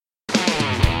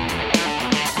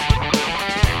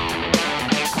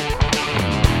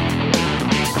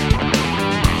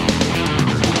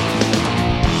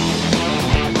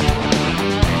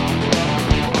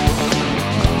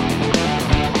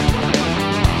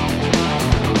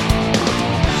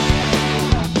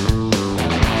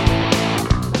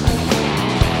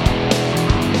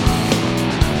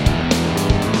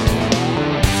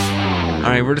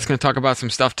right, we're just going to talk about some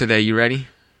stuff today. You ready?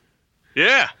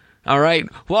 Yeah. All right.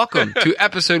 Welcome to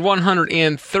episode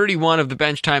 131 of the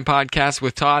Bench Time Podcast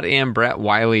with Todd and Brett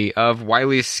Wiley of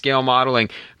Wiley's Scale Modeling.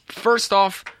 First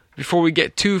off, before we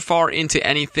get too far into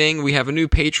anything, we have a new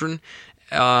patron,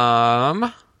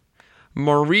 Maria. I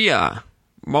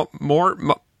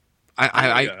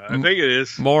think it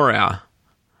is. Myra.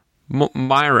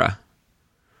 I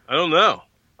don't know.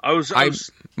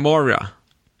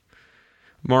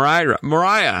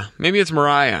 Mariah. Maybe it's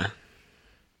Mariah.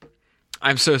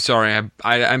 I'm so sorry.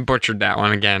 I butchered that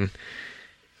one again.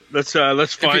 Let's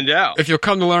find out. If you'll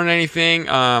come to learn anything,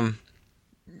 I'm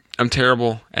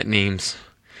terrible at names.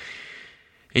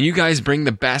 And you guys bring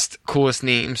the best, coolest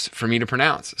names for me to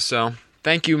pronounce. So,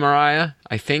 thank you, Mariah.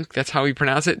 I think that's how we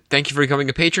pronounce it. Thank you for becoming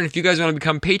a patron. If you guys want to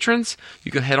become patrons,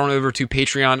 you can head on over to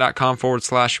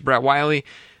patreon.com/Brett Wiley,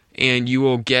 and you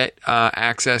will get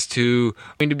access to...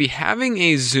 I'm going to be having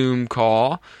a Zoom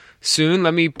call soon.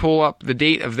 Let me pull up the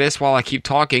date of this while I keep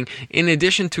talking. In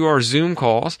addition to our Zoom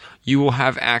calls, you will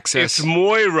have access... It's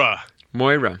Moira.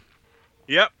 Moira.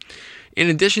 Yep. In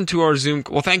addition to our Zoom...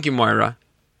 Well, thank you, Moira.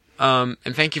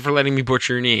 And thank you for letting me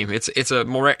butcher your name. It's a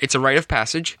rite of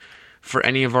passage for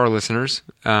any of our listeners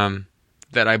that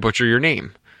I butcher your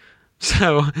name.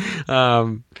 So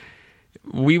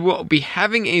we will be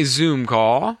having a Zoom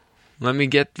call. Let me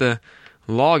get the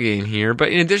login here. But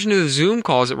in addition to the Zoom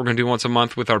calls that we're going to do once a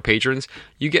month with our patrons,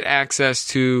 you get access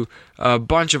to a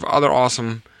bunch of other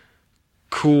awesome,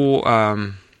 cool...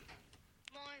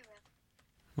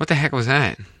 What the heck was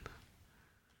that?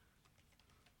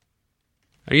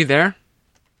 Are you there?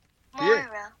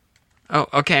 Moira. Oh,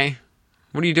 okay.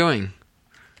 What are you doing?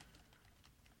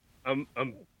 I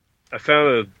found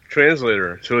a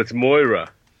translator, so it's Moira.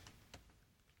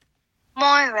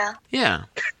 Moira. Yeah.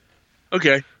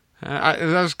 Okay.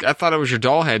 I thought it was your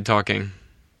doll head talking.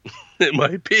 It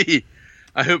might be.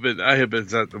 I hope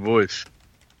it's not the voice.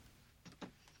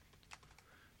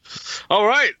 All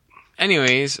right.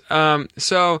 Anyways,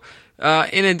 so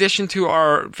in addition to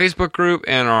our Facebook group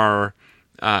and our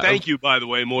thank you, by the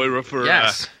way, Moira, for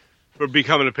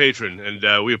becoming a patron,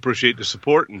 and we appreciate the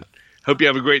support and hope you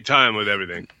have a great time with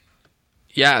everything.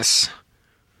 Yes.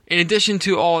 In addition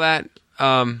to all that,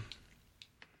 man,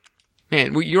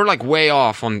 you're like way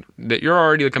off on that. You're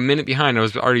already like a minute behind. I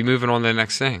was already moving on to the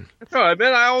next thing. That's all right,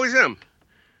 man. I always am.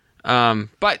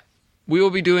 But we will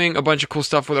be doing a bunch of cool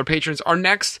stuff with our patrons. Our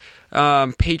next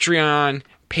patron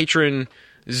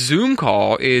Zoom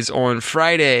call is on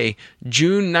Friday,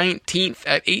 June 19th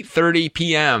at 8:30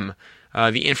 p.m.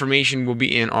 The information will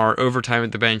be in our Overtime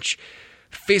at the Bench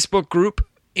Facebook group,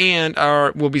 and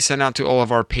will be sent out to all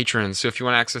of our patrons. So if you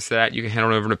want access to that, you can head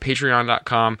on over to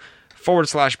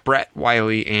patreon.com/Brett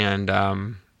Wiley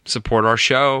and support our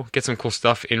show, get some cool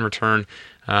stuff in return.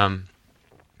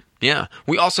 Yeah.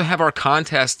 We also have our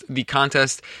contest. The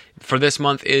contest for this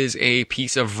month is a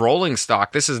piece of rolling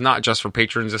stock. This is not just for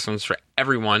patrons. This one's for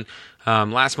everyone.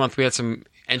 Last month we had some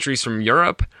entries from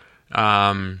Europe.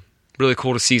 Really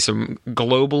cool to see some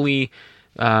global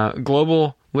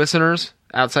listeners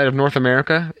outside of North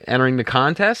America entering the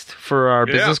contest for our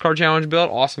business card challenge build.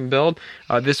 Awesome build.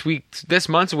 This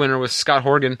month's winner was Scott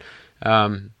Horgan.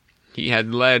 He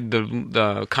had led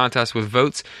the contest with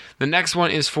votes. The next one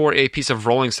is for a piece of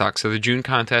rolling stock. So the June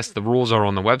contest, the rules are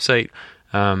on the website.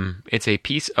 It's a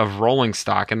piece of rolling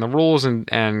stock, and the rules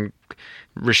and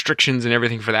restrictions and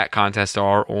everything for that contest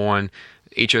are on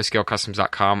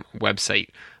hoscalecustoms.com website.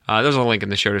 There's a link in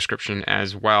the show description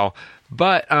as well.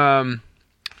 But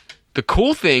the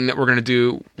cool thing that we're going to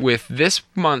do with this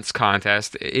month's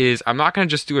contest is I'm not going to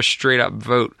just do a straight up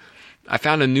vote. I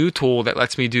found a new tool that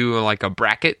lets me do like a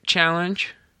bracket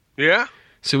challenge. Yeah.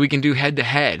 So we can do head to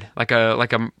head, like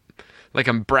a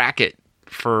bracket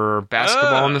for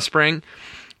basketball in the spring.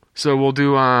 So we'll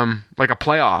do like a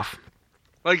playoff.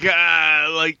 I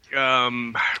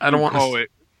don't want to.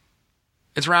 it.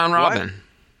 It's round robin.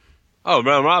 Oh,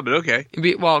 round robin. Okay.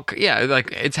 Like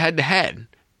it's head to head.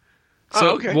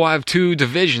 So we'll have two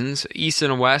divisions, East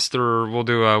and a West, or we'll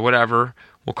do whatever.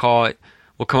 We'll call it.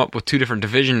 We'll come up with two different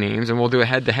division names, and we'll do a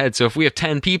head-to-head. So if we have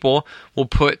 10 people, we'll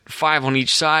put 5 on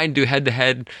each side, do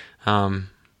head-to-head, some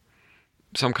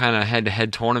kind of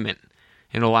head-to-head tournament.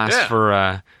 It'll last for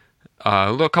a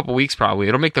couple weeks probably.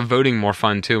 It'll make the voting more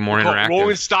fun, too, more interactive.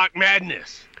 Rolling stock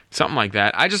madness. Something like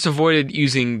that. I just avoided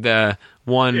using the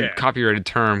one copyrighted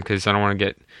term because I don't want to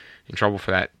get in trouble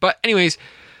for that. But anyways...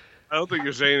 I don't think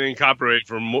there's anything copyrighted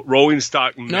for rolling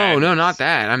stock madness. No, not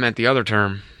that. I meant the other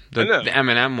term. The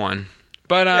M&M one.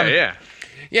 But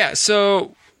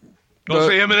so don't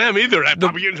say Eminem either. I'd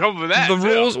probably get in trouble for that. The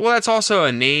rules. Well, that's also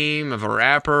a name of a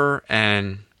rapper,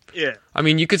 and Yeah. I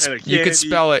mean, you could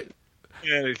spell it.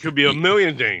 Yeah, it could be a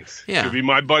million things. Yeah. It could be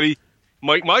my buddy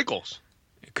Mike Michaels.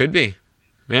 It could be.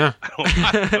 Yeah. I don't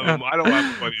have a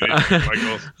buddy named Mike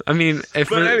Michaels. I mean,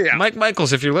 Mike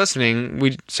Michaels, if you're listening,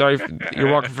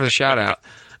 you're welcome for the shout out.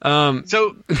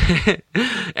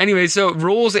 Anyway, so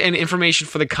rules and information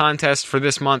for the contest for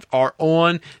this month are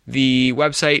on the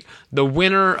website. The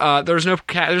winner, there's no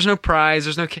prize.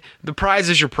 The prize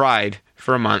is your pride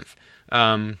for a month,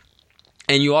 and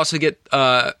you also get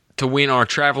to win our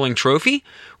traveling trophy,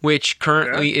 which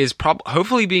currently is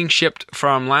hopefully being shipped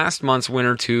from last month's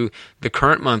winner to the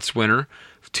current month's winner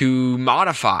to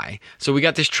modify. So we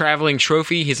got this traveling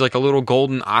trophy. He's like a little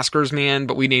golden Oscars man,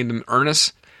 but we named him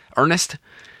Ernest.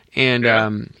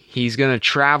 And he's going to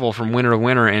travel from winter to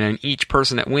winter, and then each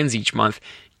person that wins each month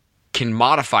can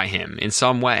modify him in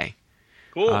some way.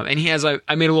 Cool. And he has I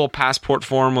made a little passport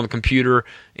for him on the computer,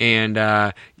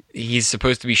 and he's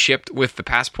supposed to be shipped with the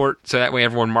passport, so that way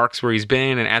everyone marks where he's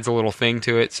been and adds a little thing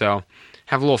to it. So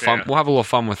have a little fun. Yeah. We'll have a little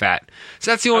fun with that.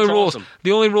 So that's the only rules. Awesome.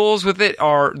 The only rules with it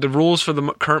are the rules for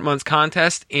the current month's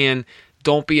contest, and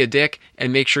don't be a dick,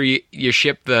 and make sure you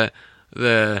ship the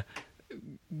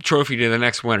trophy to the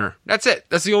next winner. That's it.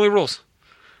 That's the only rules.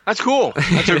 That's cool.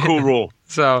 That's a cool rule.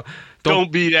 So don't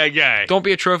be that guy. Don't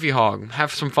be a trophy hog.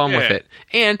 Have some fun with it,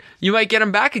 and you might get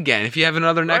them back again if you have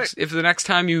another next. If the next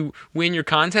time you win your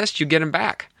contest, you get them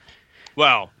back.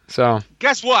 Well, so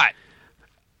guess what?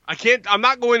 I'm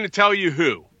not going to tell you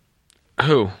who.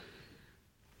 Who?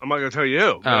 I'm not going to tell you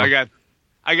who. But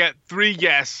I got 3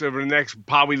 guests over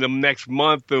probably the next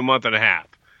month to a month and a half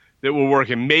that will work,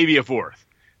 and maybe a 4th.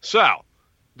 So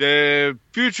the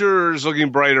future is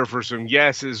looking brighter for some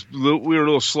guesses. We were a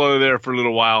little slow there for a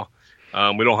little while.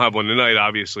 We don't have one tonight,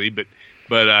 obviously, but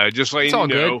just letting you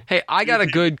know. Good. Hey, I got a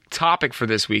good topic for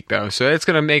this week, though, so it's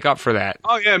going to make up for that.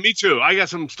 Oh yeah, me too. I got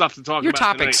some stuff to talk about. Your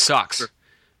topic tonight. Sucks.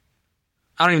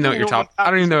 I don't even know what your topic. I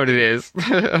don't even know what it is.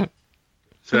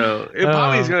 So it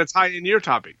probably is going to tie into your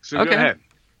topic. So go ahead.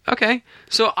 Okay,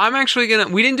 so I'm actually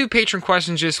we didn't do patron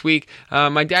questions this week.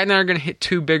 My dad and I are going to hit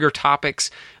 2 bigger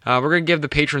topics. We're going to give the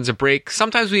patrons a break.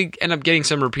 Sometimes we end up getting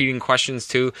some repeating questions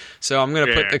too. So I'm going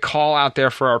to put the call out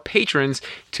there for our patrons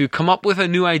to come up with a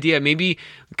new idea. Maybe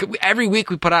every week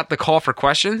we put out the call for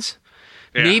questions.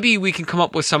 Yeah. Maybe we can come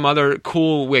up with some other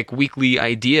cool weekly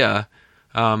idea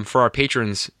for our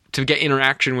patrons to get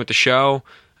interaction with the show.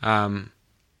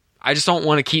 I just don't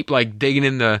want to keep digging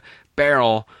in the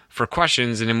barrel for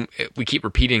questions, and then we keep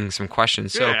repeating some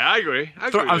questions. So yeah, I agree.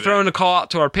 I'm throwing a call out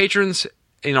to our patrons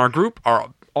in our group.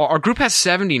 Our group has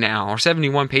 70 now, or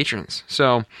 71 patrons.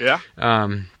 So yeah,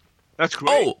 that's great.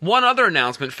 Oh, one other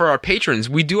announcement for our patrons: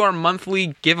 we do our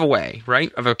monthly giveaway,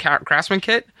 right, of a Craftsman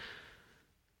kit.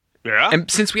 Yeah. And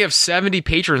since we have 70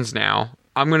 patrons now,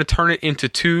 I'm going to turn it into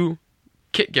 2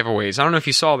 kit giveaways. I don't know if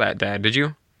you saw that, Dad. Did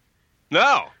you?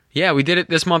 No. Yeah, we did it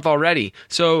this month already.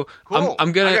 So cool.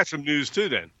 I'm gonna. I got some news too.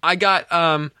 Then I got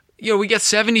we get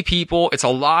 70 people. It's a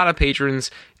lot of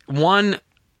patrons. 1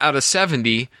 out of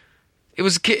 70. It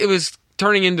was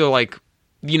turning into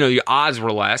the odds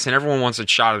were less, and everyone wants a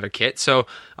shot at a kit. So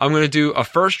I'm gonna do a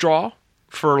first draw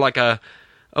for a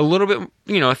little bit,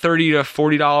 a $30 to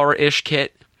 $40 ish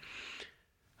kit.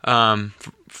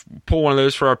 Pull one of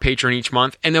those for our patron each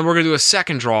month, and then we're gonna do a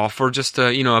second draw for just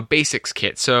a basics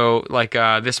kit. So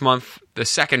this month, the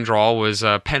second draw was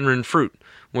Penryn Fruit,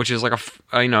 which is a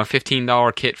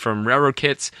 $15 kit from Railroad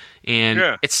Kits,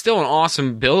 and it's still an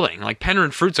awesome building.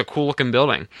 Penryn Fruit's a cool looking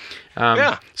building.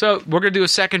 So we're gonna do a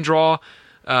second draw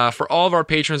for all of our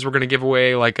patrons. We're gonna give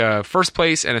away a first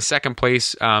place and a second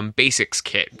place basics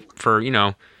kit for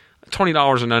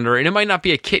 $20 and under, and it might not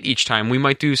be a kit each time. We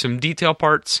might do some detail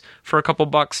parts for a couple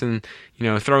bucks, and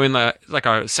throw in a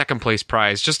second place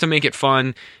prize just to make it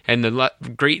fun and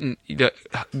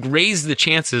raise the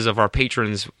chances of our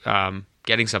patrons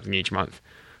getting something each month.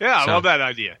 Yeah, I love that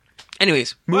idea.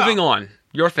 Anyways, moving on.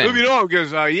 Your thing. Moving on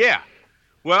because doing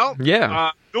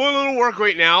a little work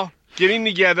right now, getting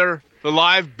together the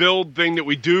live build thing that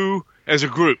we do as a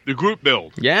group, the group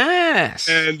build. Yes.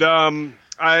 And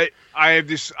I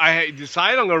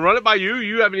decided I'm going to run it by you.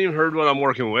 You haven't even heard what I'm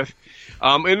working with.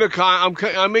 I'm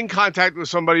in contact with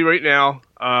somebody right now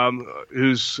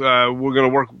who's we're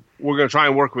going to try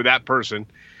and work with that person.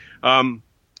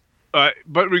 But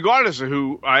regardless of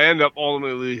who I end up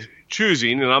ultimately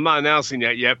choosing, and I'm not announcing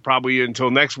that yet, probably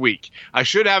until next week. I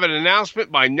should have an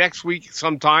announcement by next week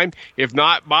sometime, if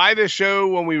not by the show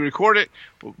when we record it.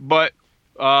 But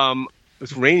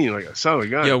it's raining like a son of a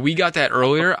gun. Yeah, we got that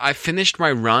earlier. I finished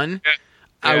my run.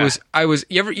 I was.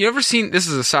 You ever seen? This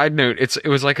is a side note. It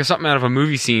was like something out of a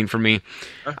movie scene for me.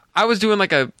 I was doing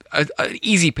like a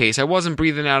easy pace. I wasn't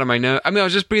breathing out of my nose. I mean, I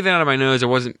was just breathing out of my nose. I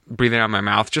wasn't breathing out of my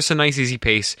mouth. Just a nice easy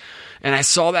pace. And I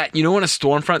saw that. You know when a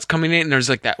storm front's coming in and there's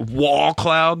like that wall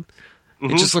cloud.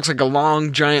 It just looks like a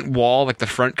long giant wall, like the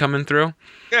front coming through.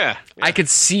 Yeah. I could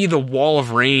see the wall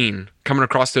of rain coming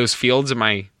across those fields in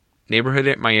my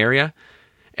neighborhood, my area.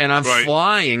 And I'm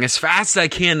flying as fast as I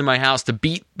can to my house to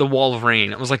beat the wall of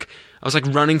rain. I was like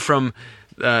running from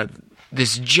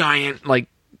this giant, like,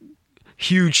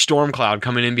 huge storm cloud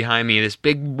coming in behind me. This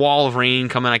big wall of rain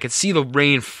coming. I could see the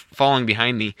rain falling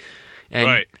behind me.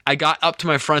 And I got up to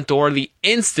my front door. The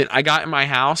instant I got in my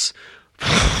house,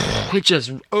 it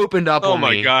just opened up on me. Oh,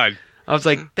 my God. I was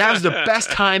like, that was the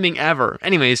best timing ever.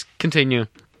 Anyways, continue.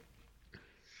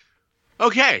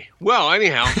 Okay. Well,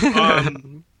 anyhow,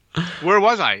 where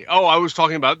was I? Oh, I was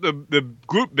talking about the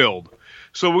group build.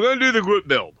 So we're going to do the group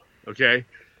build, okay?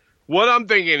 What I'm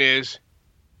thinking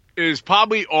is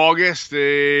probably August,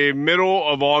 the middle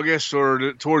of August,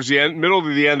 or towards the end, middle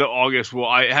to the end of August. Well,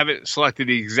 I haven't selected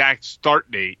the exact start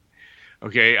date.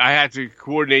 Okay, I had to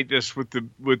coordinate this with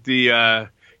the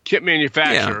kit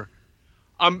manufacturer.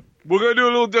 Yeah. We're going to do a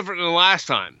little different than the last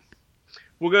time.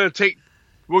 We're going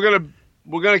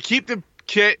to keep the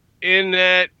kit in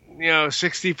that,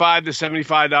 $65 to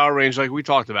 $75 range like we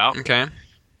talked about. Okay.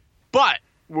 But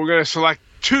we're going to select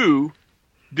 2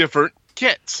 different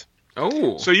kits.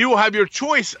 Oh. So you will have your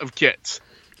choice of kits.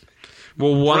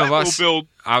 Well, Brett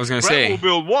will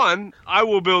build one, I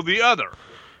will build the other.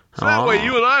 So that way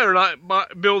you and I are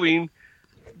not building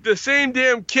the same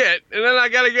damn kit, and then I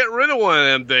got to get rid of one of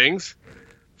them things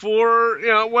for,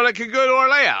 when it could go to our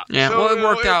layout. Yeah, so, well, it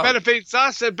worked out. It benefits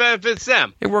us, it benefits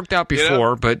them. It worked out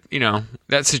before, but,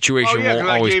 that situation won't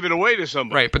always... I gave it away to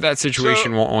somebody. Right, but that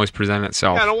situation won't always present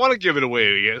itself. I don't want to give it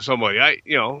away to somebody. I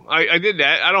did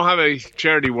that. I don't have a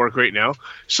charity work right now.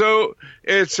 So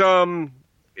it's,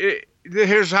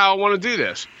 here's how I want to do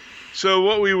this. So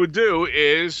what we would do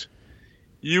is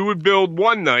you would build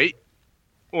one night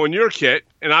on your kit,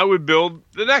 and I would build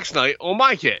the next night on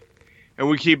my kit. And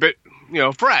we keep it,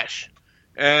 fresh.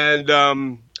 And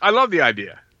I love the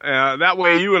idea. That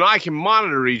way you and I can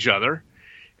monitor each other.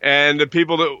 And the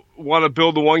people that want to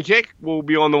build the one kit will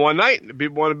be on the one night. The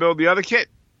people want to build the other kit,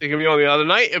 they can be on the other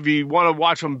night. If you want to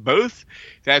watch them both,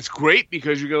 that's great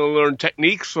because you're going to learn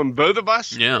techniques from both of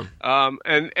us. Yeah.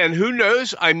 And who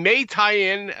knows, I may tie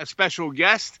in a special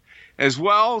guest as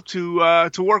well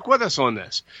to work with us on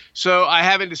this. So I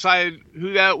haven't decided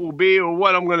who that will be or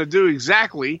what I'm going to do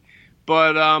exactly,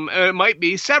 but it might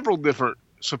be several different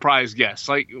surprise guests,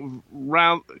 like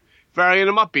varying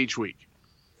them up each week.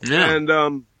 Yeah.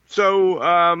 And so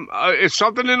it's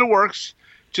something in the works.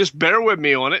 Just bear with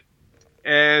me on it.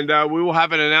 And we will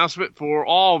have an announcement for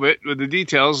all of it with the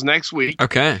details next week.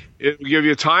 Okay. It will give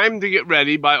you time to get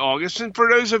ready by August. And for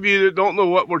those of you that don't know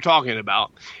what we're talking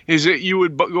about, is that you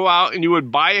would go out and you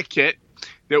would buy a kit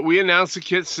that we announce the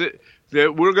kits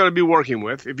that we're going to be working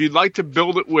with. If you'd like to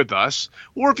build it with us,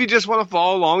 or if you just want to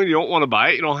follow along and you don't want to buy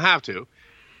it, you don't have to.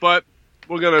 But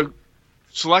we're going to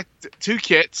select 2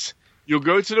 kits. You'll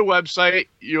go to the website.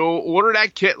 You'll order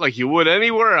that kit like you would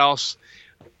anywhere else.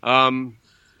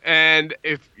 And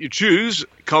if you choose,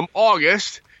 come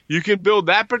August, you can build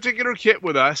that particular kit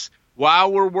with us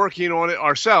while we're working on it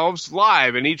ourselves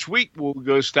live. And each week we'll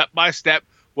go step by step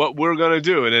what we're going to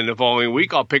do. And then the following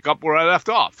week I'll pick up where I left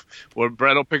off, or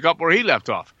Brett will pick up where he left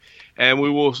off. And we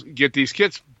will get these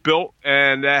kits built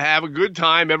and have a good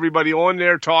time. Everybody on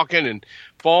there talking and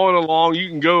following along. You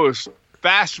can go as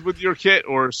fast with your kit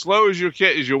or as slow as your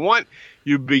kit as you want.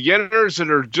 You beginners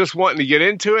that are just wanting to get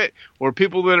into it, or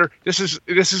people that are this is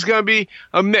going to be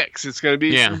a mix. It's going to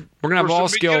be we're going to have all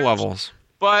skill levels.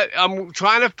 But I'm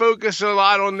trying to focus a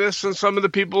lot on this and some of the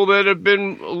people that have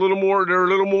been a little more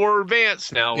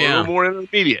advanced now, a little more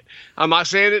intermediate. I'm not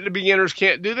saying that the beginners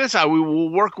can't do this. We will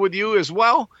work with you as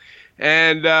well.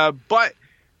 And but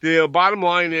the bottom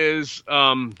line is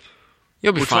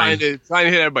you'll be fine. Trying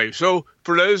to hit everybody. So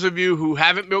for those of you who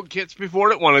haven't built kits before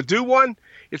that want to do one,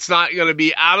 it's not going to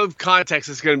be out of context.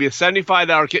 It's going to be a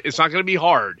 $75 kit. It's not going to be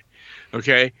hard.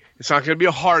 Okay? It's not going to be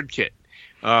a hard kit.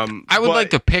 I would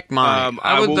like to pick mine.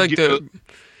 I will. Go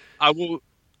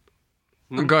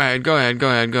ahead.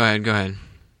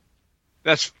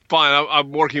 That's fine.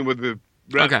 I'm working with the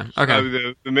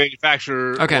the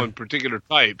manufacturer on particular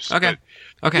types. Okay.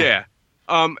 Yeah.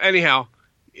 Anyhow,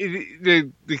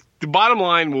 the bottom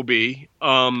line will be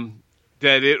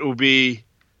that it will be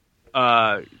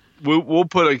we'll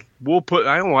put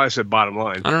I don't know why I said bottom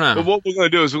line. I don't know. But what we're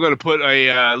going to do is we're going to put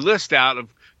a list out of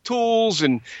tools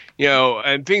and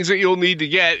and things that you'll need to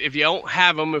get if you don't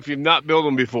have them, if you've not built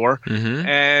them before. Mm-hmm.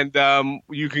 And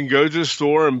you can go to the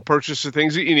store and purchase the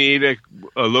things that you need at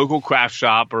a local craft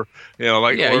shop, or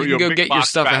or you can go get your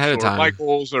stuff ahead of time,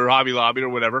 Michael's or Hobby Lobby or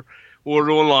whatever.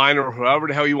 Order online or however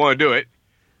the hell you want to do it,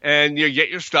 and you get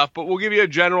your stuff. But we'll give you a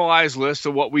generalized list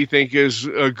of what we think is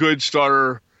a good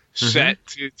starter set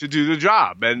to do the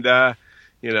job, and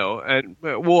and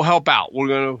we'll help out.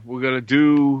 We're gonna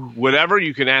do whatever.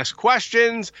 You can ask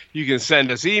questions. You can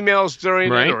send us emails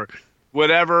during it or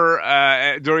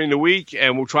whatever during the week,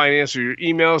 and we'll try and answer your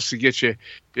emails to get you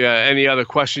any other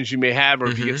questions you may have, or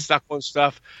if you get stuck on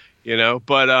stuff.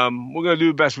 But we're gonna do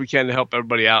the best we can to help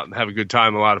everybody out and have a good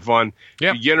time, a lot of fun.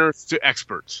 Yep. Beginners to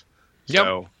experts. Yep.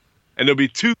 So, and there'll be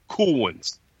 2 cool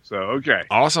ones. So okay.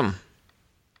 Awesome.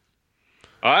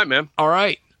 All right, man. All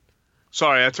right.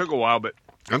 Sorry, that took a while, but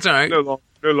that's all right. No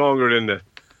longer than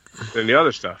the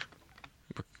other stuff.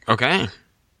 Okay.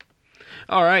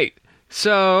 All right.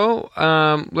 So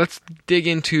let's dig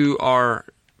into our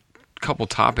couple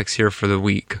topics here for the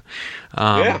week.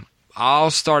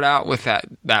 I'll start out with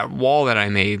that wall that I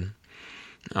made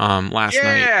last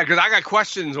night. Yeah, because I got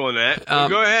questions on that.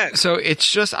 Go ahead. So it's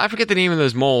just, I forget the name of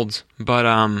those molds, but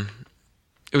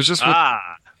it was just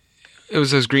it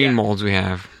was those green molds we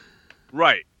have.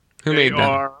 Right. Who made them? They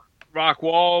are rock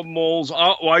wall molds.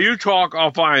 While you talk,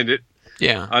 I'll find it.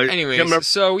 Yeah. Anyways,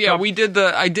 so yeah,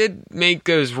 I did make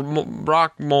those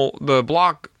rock mold, the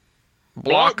block,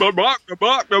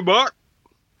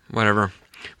 whatever.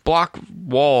 Block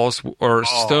walls or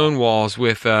stone walls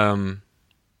with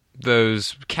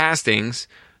those castings.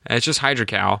 And it's just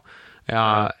hydrocal,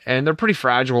 and they're pretty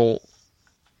fragile.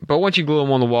 But once you glue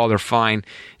them on the wall, they're fine.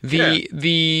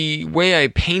 The way I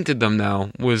painted them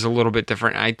though was a little bit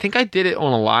different. I think I did it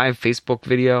on a live Facebook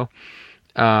video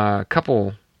a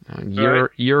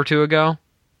year or two ago.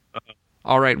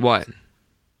 All right, what?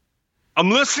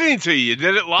 I'm listening to you. You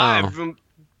did it live.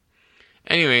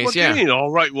 Anyways, what do you mean,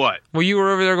 all right, what? Well, you were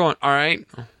over there going, all right.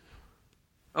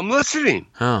 I'm listening.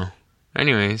 Oh.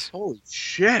 Anyways. Holy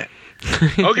shit.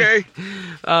 Okay.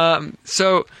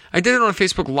 So I did it on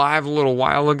Facebook Live a little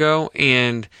while ago,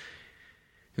 and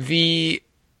the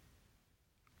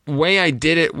way I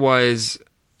did it was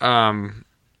I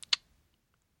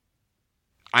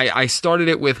started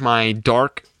it with my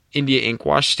dark India ink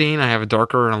wash stain. I have a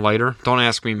darker and a lighter. Don't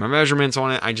ask me my measurements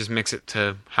on it. I just mix it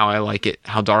to how I like it,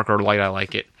 how dark or light I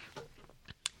like it.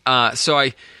 So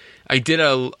I did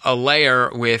a layer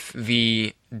with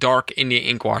the dark India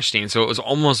ink wash stain, so it was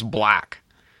almost black,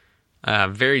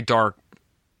 very dark.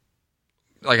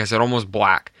 Like I said, almost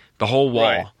black, the whole wall.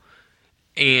 Right.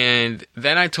 And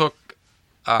then I took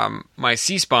my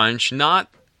sea sponge. I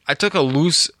took the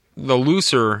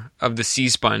looser of the sea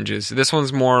sponges. This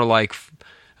one's more like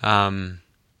kind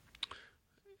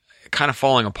of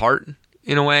falling apart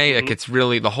in a way. Like it's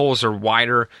really, the holes are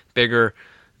wider, bigger.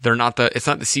 It's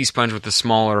not the sea sponge with the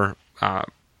smaller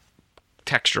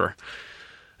texture.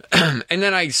 And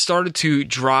then I started to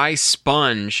dry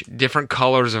sponge different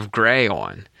colors of gray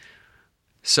on.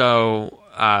 So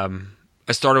I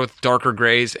started with darker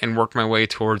grays and worked my way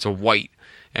towards a white.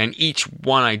 And each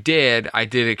one I did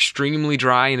extremely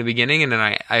dry in the beginning, and then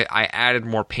I added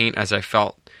more paint as I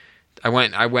felt. I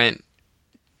went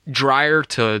drier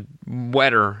to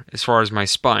wetter as far as my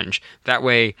sponge. That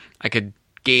way I could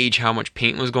gauge how much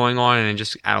paint was going on and then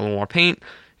just add a little more paint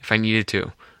if I needed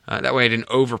to. That way I didn't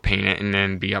overpaint it and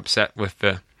then be upset with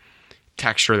the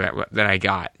texture that I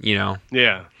got,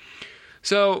 Yeah.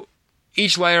 So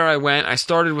each layer I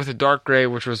started with a dark gray,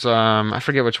 which was, I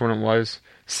forget which one it was.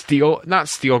 Not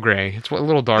steel gray. It's a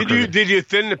little darker. Did you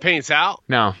thin the paints out?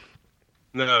 No.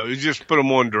 No, you just put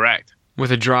them on direct.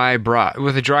 With a dry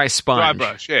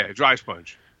sponge. Dry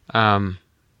sponge.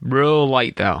 Real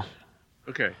light though.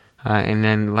 Okay. And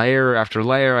then layer after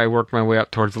layer, I worked my way up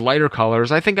towards the lighter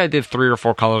colors. I think I did 3 or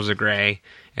 4 colors of gray,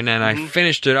 and then I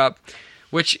finished it up,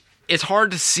 which it's hard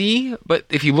to see, but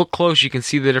if you look close, you can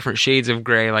see the different shades of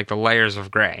gray, like the layers of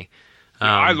gray.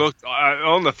 I looked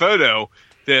on the photo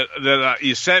that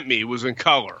you sent me was in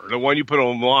color. The one you put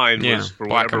online was for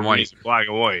black and white. Reason, black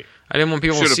and white. I didn't want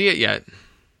people to see it yet.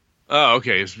 Oh,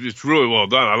 okay. It's really well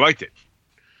done. I liked it.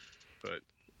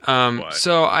 But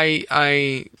so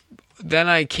then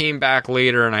I came back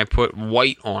later and I put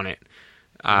white on it.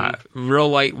 Real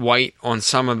light white on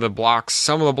some of the blocks.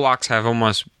 Some of the blocks have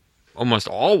almost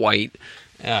all white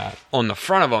on the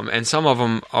front of them, and some of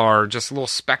them are just little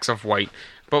specks of white.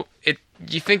 But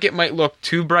you think it might look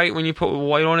too bright when you put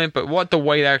white on it, but what the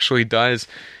white actually does,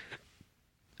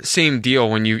 same deal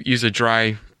when you use a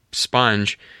dry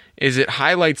sponge, is it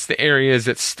highlights the areas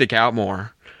that stick out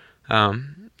more.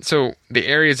 so the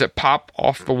areas that pop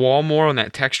off the wall more on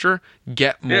that texture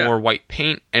get more white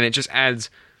paint, and it just adds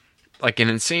like an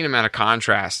insane amount of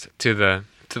contrast to the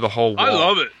whole wall. I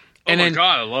love it. Oh and my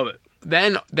God, I love it.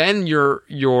 Then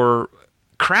your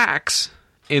cracks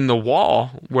in the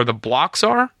wall where the blocks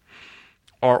are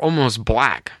almost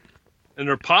black. And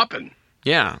they're popping.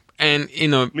 Yeah. And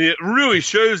it really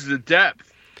shows the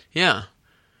depth. Yeah.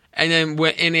 And then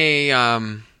in a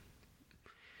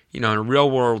in a real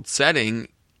world setting,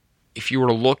 if you were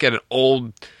to look at an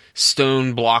old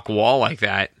stone block wall like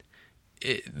that,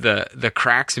 the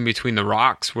cracks in between the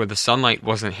rocks where the sunlight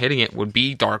wasn't hitting it would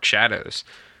be dark shadows.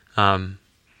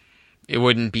 It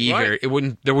wouldn't be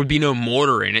there would be no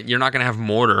mortar in it. You're not going to have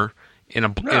mortar in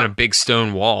a big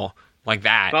stone wall like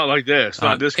that. Not like this.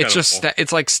 Not this kind it's just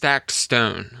it's like stacked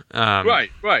stone.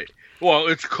 Right. Well,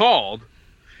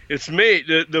 it's made,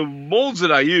 the molds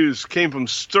that I use came from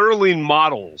Sterling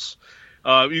Models.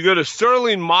 You go to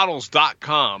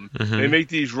sterlingmodels.com. Mm-hmm. They make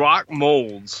these rock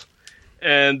molds.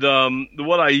 And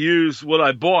what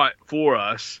I bought for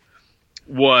us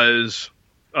was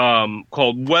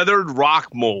called Weathered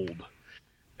Rock Mold.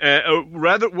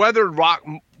 Weathered Rock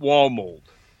Wall Mold.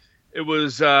 It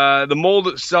was the mold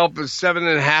itself is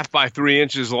 7.5 by 3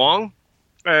 inches long,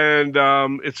 and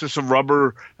it's just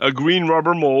a green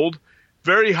rubber mold,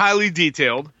 very highly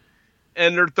detailed,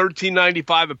 and they're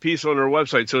 $13.95 a piece on their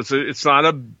website, so it's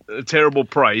not a terrible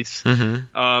price.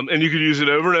 Mm-hmm. And you could use it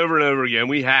over and over and over again.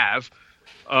 We have.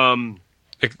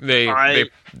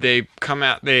 They come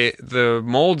out. The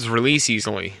molds release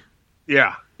easily.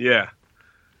 Yeah.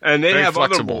 And they Very have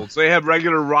flexible. other molds. They have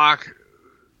regular rock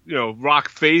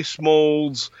face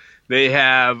molds. They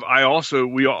have.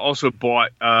 We also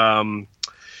bought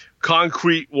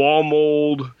concrete wall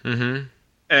mold. Mm-hmm.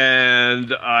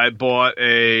 And I bought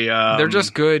a. They're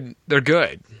just good. They're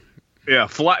good. Yeah,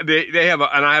 they have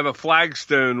and I have a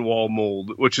flagstone wall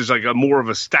mold, which is like more of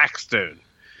a stack stone,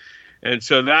 and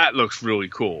so that looks really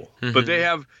cool. Mm-hmm. But they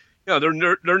have,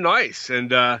 they're nice,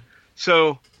 and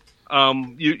so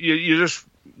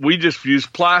we just use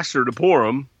plaster to pour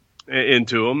them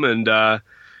into them, and and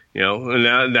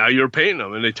now you're painting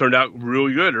them, and they turned out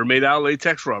really good. They're made out of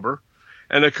latex rubber,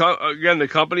 and the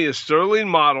company is Sterling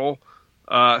Model,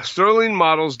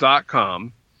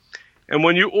 sterlingmodels.com. And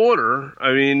when you order,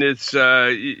 I mean, it's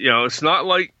it's not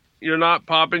like you're not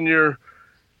popping your,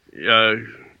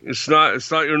 it's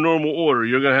not your normal order.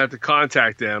 You're going to have to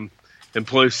contact them and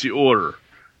place the order.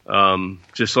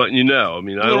 Just letting you know. I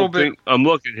mean, I don't think I'm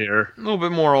looking here. A little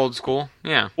bit more old school,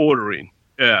 yeah. Ordering,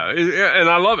 yeah, and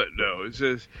I love it though. It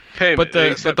says payment,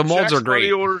 but the molds are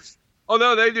great. Orders. Oh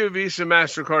no, they do Visa,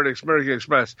 MasterCard, American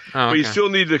Express, but you still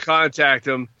need to contact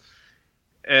them.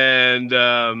 And let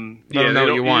them know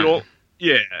what you want.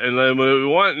 Yeah, and then when we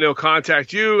want, they'll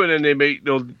contact you, and then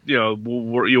you'll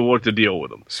work the deal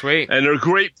with them. Sweet, and they're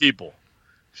great people.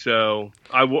 So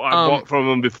I bought from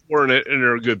them before, and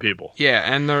they're good people. Yeah,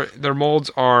 and their molds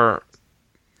are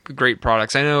great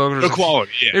products. I know there's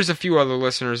quality. There's a few other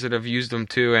listeners that have used them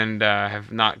too, and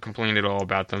have not complained at all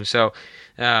about them. So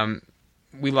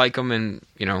we like them, and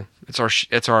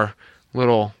it's our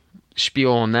little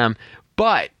spiel on them,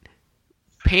 but.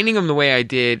 Painting them the way I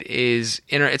did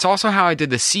it's also how I did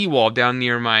the seawall down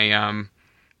near my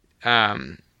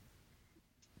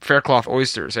Faircloth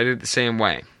oysters. I did it the same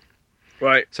way.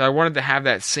 Right. So I wanted to have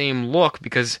that same look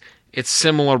because it's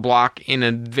similar block in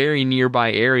a very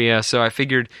nearby area. So I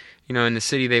figured, in the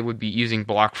city they would be using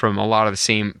block from a lot of the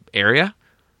same area.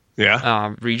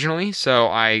 Yeah. Regionally. So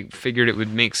I figured it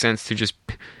would make sense to just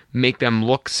make them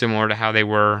look similar to how they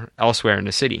were elsewhere in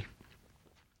the city.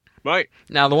 Right.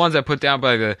 Now, the ones I put down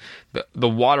by the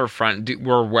waterfront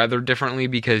were weathered differently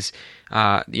because,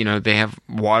 they have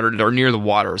water. They're near the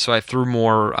water. So I threw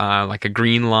more like a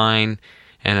green line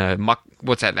and a muck.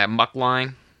 What's that? That muck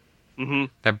line? Mm-hmm.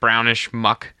 That brownish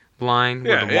muck line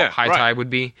where the high tide would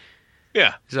be.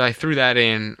 Yeah. So I threw that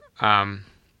in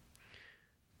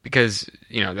because,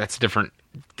 that's different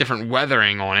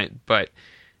weathering on it. But,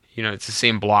 it's the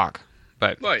same block.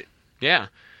 But, right. Yeah.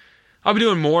 I'll be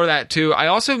doing more of that too. I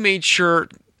also made sure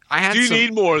I had. Do you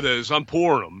need more of those? I'm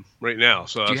pouring them right now,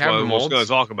 so that's what I was going to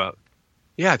talk about.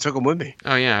 Yeah, I took them with me.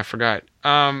 Oh yeah, I forgot.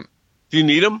 Do you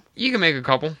need them? You can make a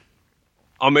couple.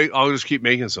 I'll just keep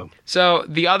making some. So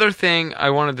the other thing I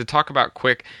wanted to talk about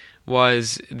quick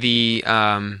was the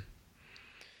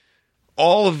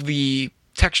all of the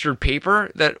textured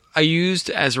paper that I used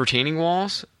as retaining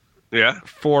walls. Yeah.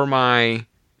 For my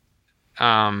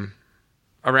around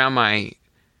my.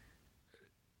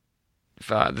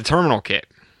 The terminal kit.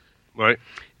 Right.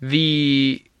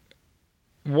 The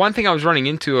one thing I was running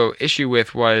into an issue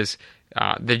with was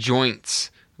the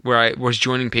joints where I was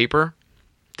joining paper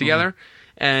together.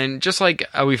 And just like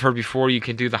we've heard before, you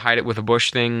can do the hide it with a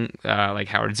bush thing, like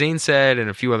Howard Zane said, and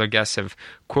a few other guests have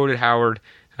quoted Howard,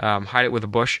 hide it with a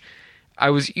bush. I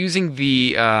was using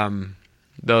the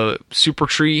super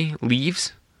tree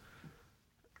leaves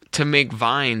to make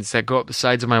vines that go up the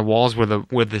sides of my walls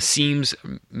where the seams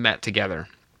met together.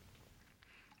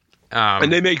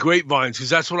 And they make great vines,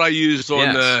 because that's what I used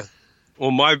on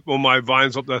my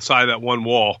vines up that side of that one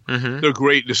wall. They're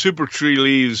great. The super tree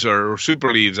leaves, or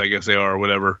super leaves, I guess they are, or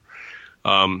whatever.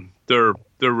 They're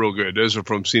real good. Those are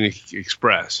from Scenic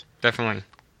Express. Definitely.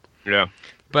 Yeah.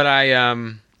 But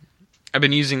I've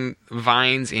been using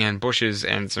vines and bushes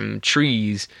and some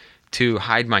trees to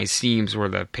hide my seams where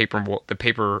the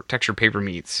textured paper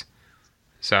meets.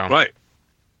 So right.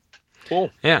 Cool.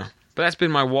 Yeah. But that's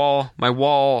been my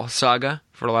wall saga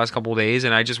for the last couple of days,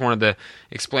 and I just wanted to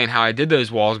explain how I did those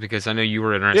walls, because I know you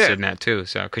were interested in that too.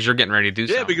 So, because you're getting ready to do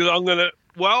something. Yeah, because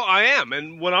I am,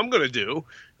 and what I'm gonna do,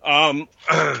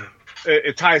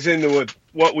 it ties into with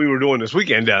what we were doing this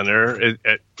weekend down there, on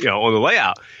the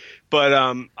layout. But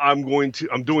I'm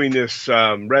doing this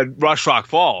Red Rush Rock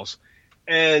Falls,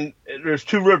 and there's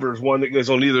two rivers, one that goes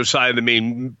on either side of the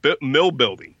main mill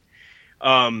building.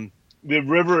 The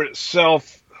river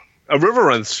itself. A river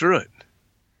runs through it.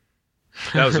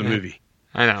 That was a movie.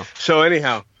 I know. So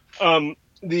anyhow,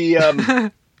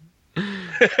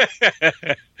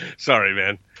 sorry,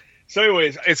 man. So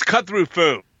anyways, it's cut through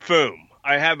foam.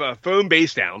 I have a foam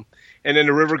base down, and then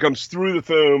the river comes through the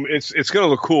foam. It's going to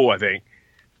look cool, I think.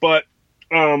 But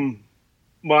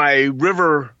my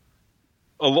river,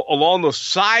 along the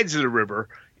sides of the river,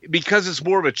 because it's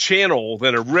more of a channel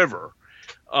than a river,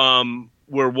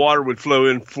 where water would flow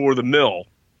in for the mill,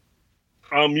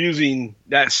 I'm using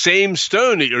that same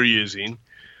stone that you're using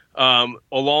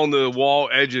along the wall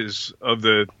edges of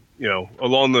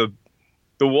along the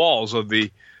walls of the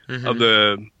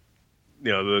the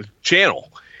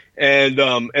channel, and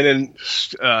then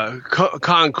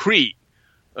concrete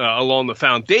along the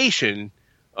foundation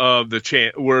of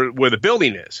the where the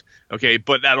building is. Okay,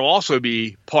 but that'll also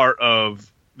be part of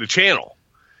the channel.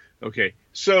 Okay,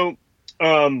 so.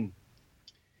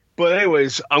 But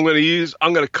anyways, I'm going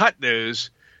to cut those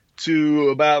to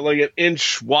about like an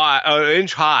inch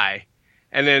high,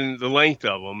 and then the length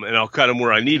of them, and I'll cut them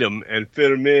where I need them and fit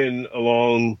them in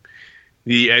along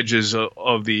the edges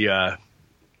of the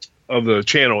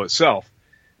channel itself.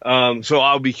 So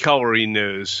I'll be coloring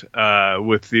those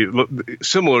with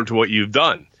similar to what you've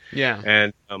done. Yeah.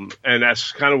 And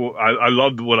that's kind of what I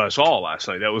loved what I saw last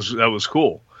night. That was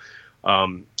cool.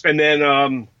 And then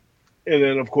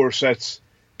of course that's.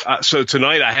 So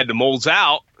tonight I had the molds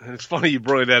out, and it's funny you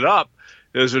brought that up.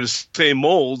 Those are the same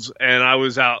molds, and I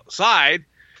was outside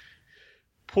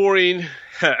pouring.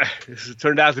 It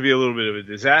turned out to be a little bit of a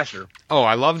disaster. Oh,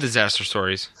 I love disaster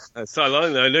stories. So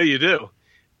I know you do.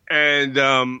 And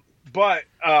but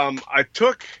I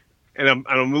took, and I'm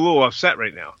a little upset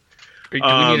right now. Do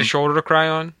we need a shoulder to cry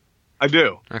on? I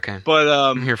do. Okay. But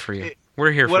I'm here for you.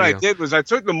 We're here for you. What I did was I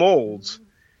took the molds.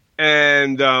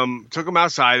 And took them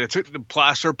outside. I took the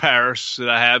plaster of Paris that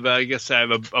I have. I guess I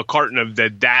have a carton of the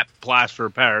DAP plaster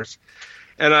of Paris,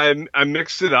 and I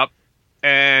mixed it up.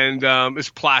 And it's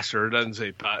plaster. It doesn't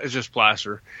say it's just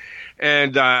plaster.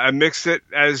 And I mixed it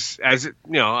as it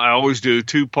I always do.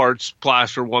 2 parts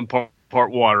plaster, 1 part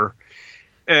water,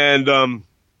 and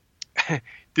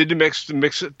did the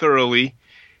mix it thoroughly.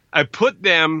 I put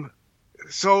them.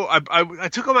 So I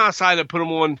took them outside. I put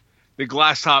them on the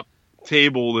glass top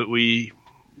table that we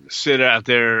sit out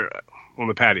there on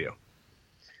the patio.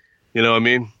 You know what I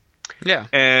mean? Yeah.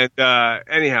 And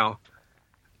anyhow,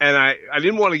 and I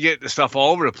didn't want to get the stuff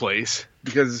all over the place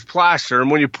because it's plaster,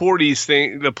 and when you pour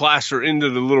the plaster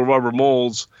into the little rubber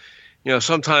molds,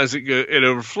 sometimes it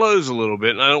overflows a little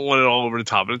bit, and I don't want it all over the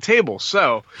top of the table.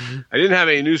 So I didn't have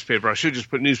any newspaper. I should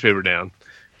just put newspaper down,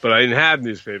 but I didn't have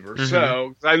newspaper.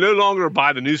 So I no longer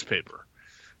buy the newspaper.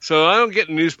 So I don't get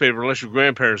a newspaper unless your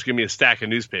grandparents give me a stack of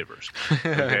newspapers,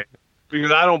 okay?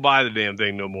 Because I don't buy the damn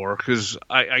thing no more because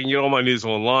I can get all my news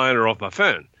online or off my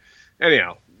phone.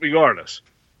 Anyhow, regardless.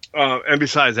 And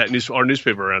besides that, our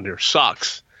newspaper around here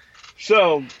sucks.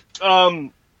 So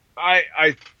I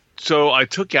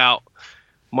took out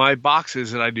my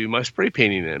boxes that I do my spray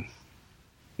painting in.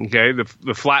 Okay,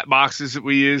 the flat boxes that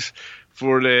we use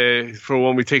for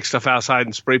when we take stuff outside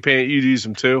and spray paint it. You use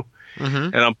them too.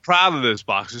 And I'm proud of those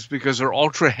boxes because they're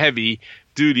ultra heavy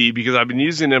duty, because I've been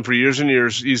using them for years and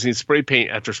years, using spray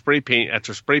paint after spray paint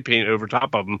after spray paint over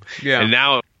top of them. Yeah. And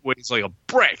now it weighs like a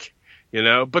brick,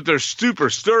 but they're super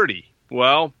sturdy.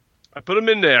 Well, I put them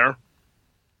in there,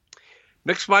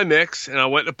 mixed my mix, and I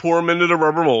went to pour them into the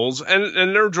rubber molds, and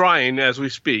they're drying as we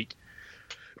speak.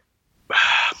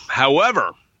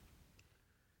 However,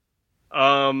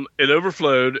 it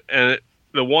overflowed, and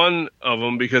the one of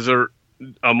them, because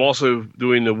I'm also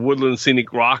doing the Woodland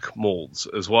Scenic Rock molds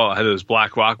as well. I had those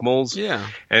black rock molds. Yeah.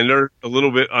 And they're a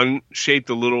little bit unshaped,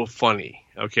 a little funny,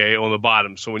 okay, on the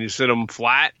bottom. So when you sit them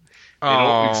flat, they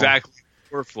don't exactly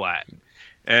work flat.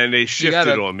 And they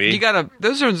shifted on me.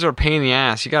 Those ones are a pain in the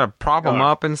ass. You gotta prop them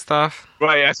up and stuff.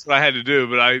 Right, that's what I had to do,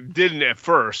 but I didn't at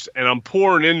first. And I'm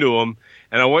pouring into them,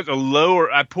 and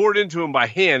I poured into them by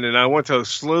hand, and I went to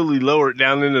slowly lower it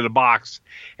down into the box,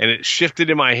 and it shifted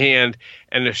in my hand,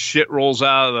 and the shit rolls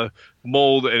out of the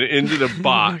mold and into the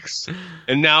box.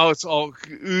 And now it's all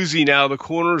oozing out of the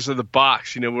corners of the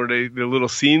box, where the little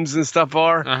seams and stuff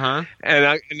are. Uh-huh.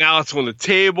 And now it's on the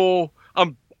table.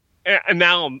 And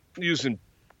now I'm using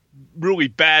really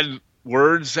bad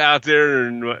words out there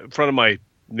in front of my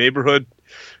neighborhood.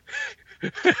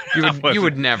 You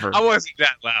would never. I wasn't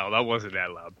that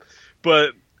loud.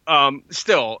 But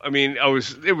still, I mean,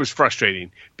 it was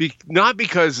frustrating. Not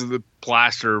because of the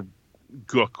plaster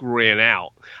gook ran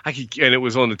out. And it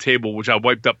was on the table, which I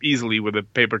wiped up easily with a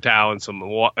paper towel and some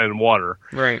water.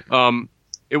 Right.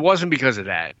 It wasn't because of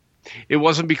that. It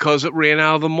wasn't because it ran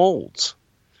out of the molds.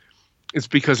 It's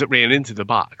because it ran into the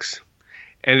box.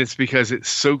 And it's because it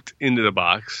soaked into the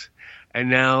box. And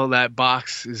now that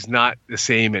box is not the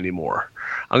same anymore.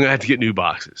 I'm going to have to get new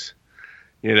boxes.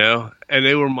 And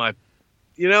they were my...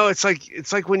 it's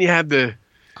like when you have the...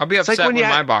 I'll be upset when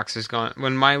my box is gone.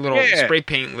 When my little spray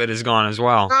paint lid is gone as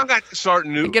well. I've got to start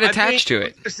new. And get attached to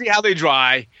it. To see how they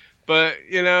dry. But,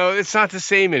 it's not the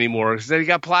same anymore. Because they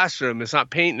got plaster in them. It's not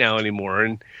paint now anymore.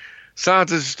 And so I have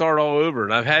to start all over.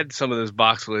 And I've had some of those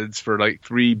box lids for like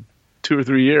 2 or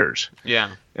 3 years.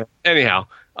 Yeah. Anyhow,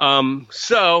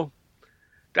 so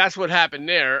that's what happened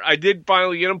there. I did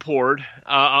finally get them poured.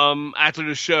 After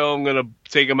the show, I'm going to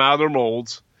take them out of their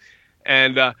molds.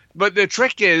 And but the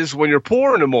trick is when you're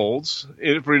pouring the molds,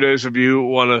 for those of you who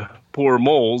want to pour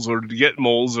molds or to get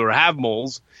molds or have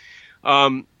molds,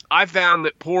 I found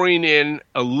that pouring in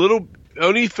a little,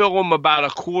 only fill them about a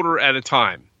quarter at a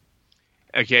time.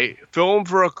 Okay, fill them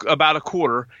for about a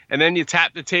quarter, and then you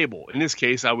tap the table. In this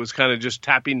case, I was kind of just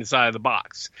tapping the side of the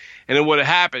box. And then what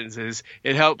happens is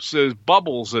it helps those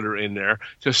bubbles that are in there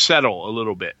to settle a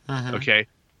little bit. Uh-huh. Okay,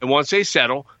 and once they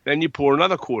settle, then you pour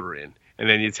another quarter in, and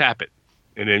then you tap it,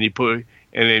 and then you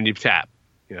tap.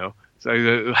 It's like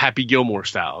a Happy Gilmore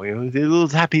style. The little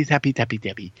tappy, tappy, tappy,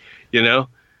 tappy.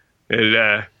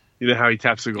 And you know how he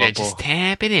taps the golf ball? Just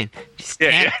tap it in. Just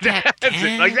tap, tap, that's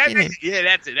it. Like that's it. Yeah,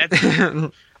 that's it.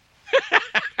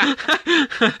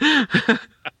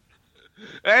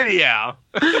 Anyhow.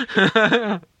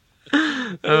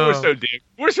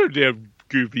 We're so damn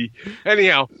goofy.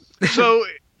 Anyhow, so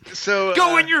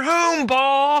go in your home,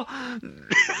 ball.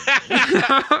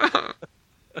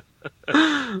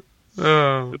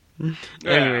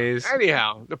 Anyways.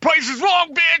 Anyhow, the price is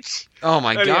wrong, bitch. Oh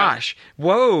my gosh.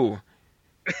 Whoa.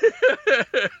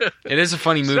 It is a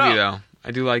funny movie, though. I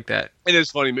do like that. It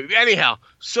is a funny movie. Anyhow,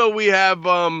 so we have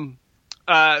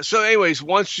anyways,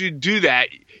 once you do that,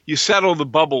 you settle the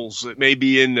bubbles that may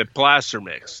be in the plaster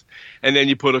mix, and then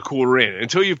you put a quarter in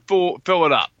until you fill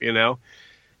it up,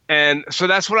 And so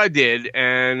that's what I did,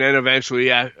 and then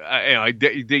eventually I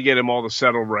did get them all to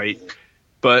settle right.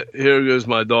 But here goes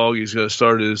my dog. He's going to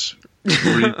start his...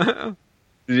 Did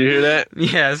you hear that?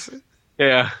 Yes.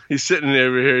 Yeah, he's sitting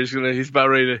over here. He's about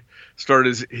ready to start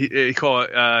his. He call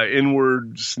it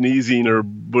inward sneezing or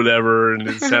whatever, and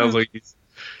it sounds like he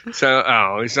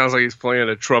sounds like he's playing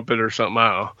a trumpet or something.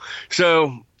 I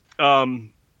don't know.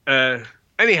 So,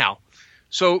 anyhow,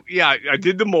 so yeah, I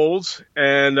did the molds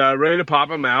and ready to pop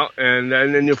them out, and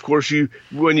then of course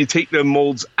when you take the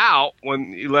molds out,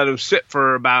 when you let them sit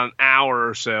for about an hour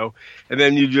or so, and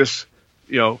then you just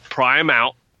pry them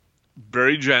out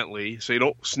very gently so you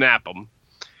don't snap them.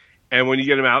 And when you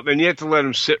get them out, then you have to let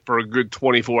them sit for a good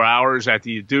 24 hours after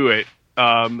you do it.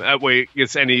 That way it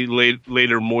gets any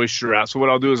later moisture out. So what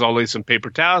I'll do is I'll lay some paper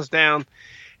towels down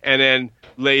and then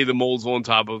lay the molds on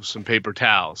top of some paper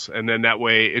towels. And then that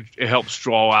way it helps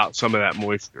draw out some of that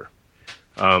moisture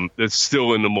that's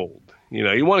still in the mold.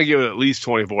 You want to give it at least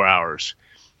 24 hours.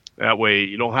 That way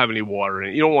you don't have any water in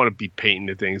it. You don't want to be painting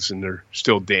the things and they're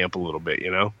still damp a little bit,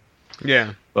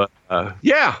 Yeah. But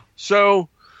yeah, so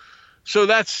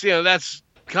that's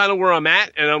kind of where I'm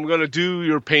at, and I'm going to do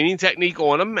your painting technique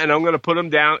on them, and I'm going to put them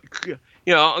down,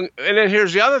 And then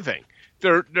here's the other thing: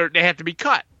 they have to be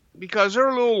cut because they're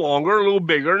a little longer, a little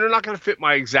bigger, and they're not going to fit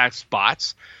my exact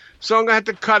spots. So I'm going to have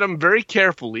to cut them very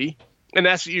carefully, and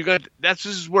this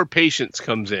is where patience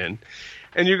comes in,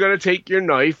 and you're going to take your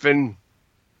knife and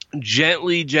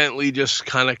gently just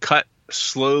kind of cut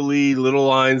slowly little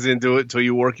lines into it until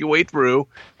you work your way through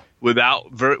with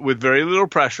very little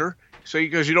pressure. So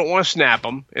because you don't want to snap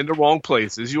them in the wrong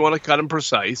places, you want to cut them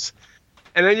precise,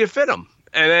 and then you fit them.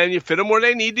 And then you fit them where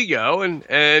they need to go, and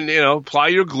apply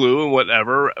your glue and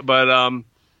whatever. But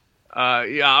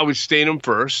I would stain them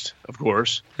first, of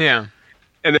course. Yeah.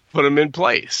 And then put them in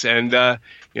place. And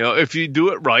if you do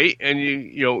it right, and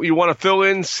you want to fill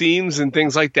in seams and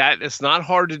things like that, it's not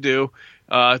hard to do.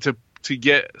 To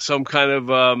get some kind of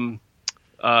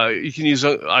you can use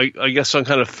I guess some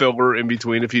kind of filler in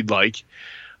between if you'd like.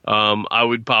 I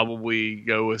would probably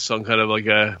go with some kind of like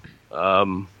a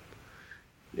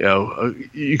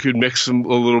you could mix a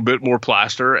little bit more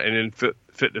plaster and then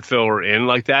fit the filler in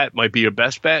like that. Might be your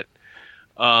best bet.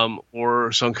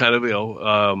 Or some kind of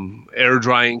air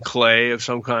drying clay of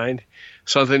some kind,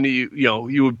 something that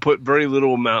you would put very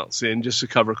little amounts in just to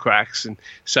cover cracks and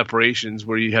separations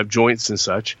where you have joints and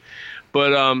such.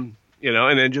 But and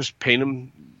then just paint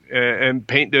them and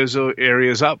paint those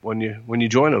areas up when you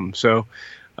join them. So.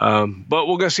 But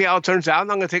we're gonna see how it turns out,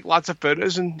 and I'm gonna take lots of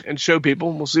photos and show people,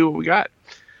 and we'll see what we got.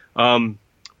 And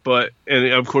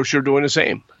of course you're doing the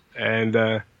same,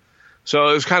 and so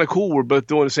it's kind of cool. We're both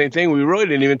doing the same thing. We really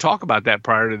didn't even talk about that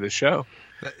prior to the show.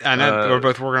 I know we're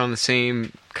both working on the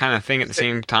same kind of thing at the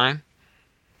same time.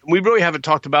 We really haven't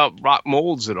talked about rock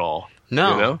molds at all.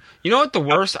 No, you know what the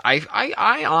worst?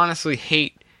 I honestly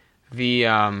hate the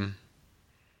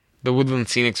Woodland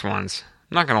Scenics ones.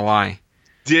 I'm not gonna lie.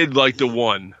 Did like the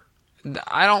one.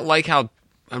 I don't like how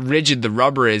rigid the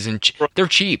rubber is, and they're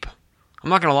cheap.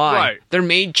 I'm not gonna lie. Right. They're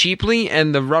made cheaply,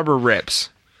 and the rubber rips.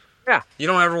 Yeah. You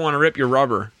don't ever want to rip your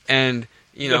rubber, and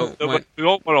you don't want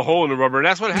a hole in the rubber, and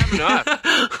that's what happened to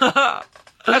us.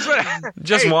 That's what.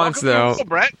 Just once, though. World,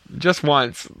 Brett. Just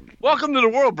once. Welcome to the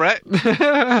world, Brett.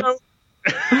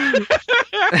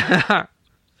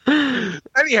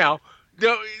 Anyhow,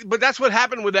 but that's what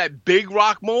happened with that big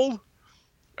rock mold.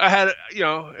 I had,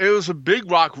 it was a big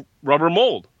rock rubber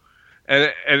mold,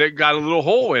 and it got a little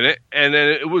hole in it, and then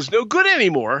it was no good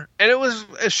anymore. And it was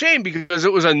a shame because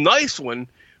it was a nice one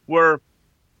where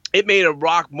it made a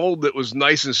rock mold that was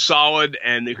nice and solid,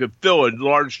 and it could fill a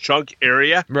large chunk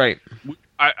area. Right.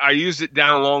 I used it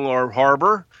down along our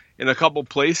harbor in a couple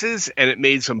places, and it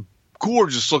made some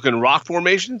gorgeous looking rock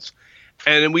formations.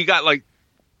 And then we got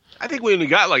I think we only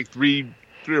got three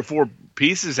or four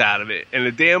pieces out of it, and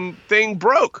the damn thing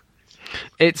broke.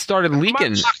 It started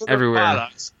leaking everywhere.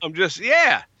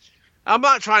 I'm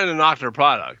not trying to knock their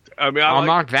product. I mean, I'll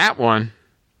knock that one.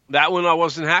 That one I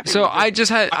wasn't happy with. So I just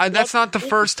had. That's not the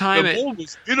first time. The mold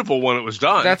was beautiful when it was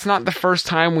done. That's not the first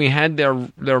time we had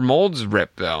their molds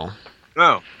ripped, though.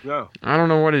 No. I don't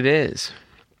know what it is.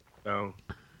 No.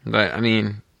 But I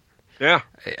mean, yeah.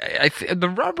 The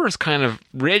rubber's kind of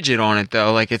rigid on it,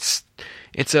 though. Like it's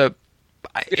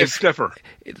stiffer.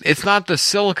 It's not the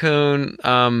silicone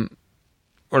or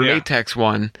latex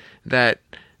one that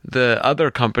the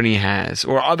other company has,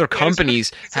 or other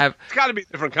companies have. It's got to be a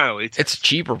different kind of latex. It's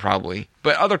cheaper probably,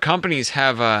 but other companies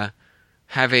have a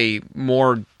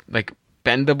more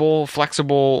bendable,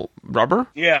 flexible rubber.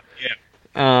 Yeah.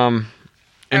 I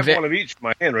have one of each in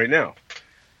my hand right now,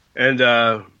 and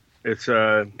it's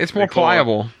more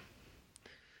pliable.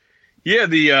 Yeah,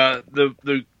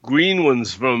 the green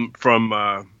ones from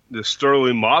the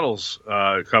Sterling Models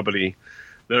company,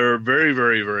 they're very,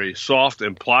 very, very soft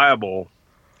and pliable.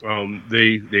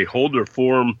 They hold their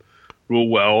form real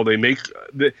well. They make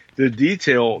the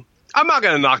detail. I'm not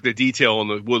going to knock the detail on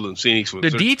the Woodland Scenics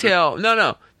ones.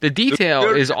 The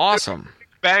detail is awesome.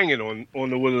 Banging on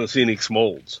the Woodland Scenics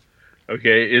molds.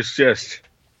 Okay, it's just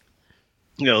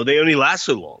they only last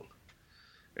so long,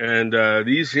 and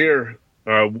these here.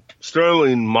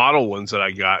 Sterling model ones that I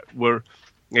got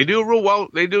they do real well.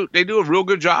 They do a real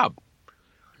good job.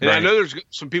 And right. I know there's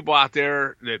some people out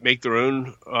there that make their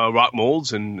own rock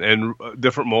molds and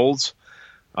different molds,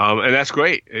 and that's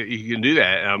great. You can do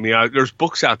that. I mean, there's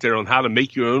books out there on how to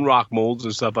make your own rock molds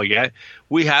and stuff like that.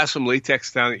 We have some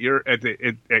latex down at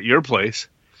your place,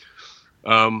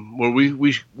 where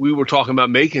we were talking about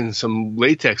making some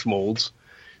latex molds,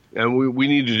 and we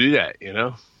need to do that.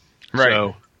 Right.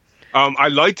 So,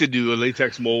 I'd like to do a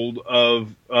latex mold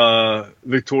of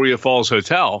Victoria Falls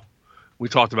Hotel. We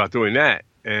talked about doing that,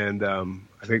 and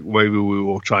I think maybe we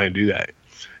will try and do that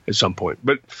at some point.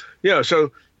 But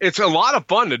so it's a lot of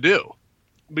fun to do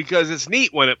because it's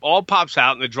neat when it all pops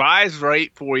out and it dries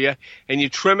right for you, and you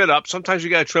trim it up. Sometimes you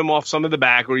got to trim off some of the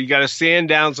back, or you got to sand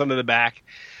down some of the back,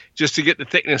 just to get the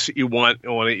thickness that you want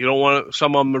on it. You don't want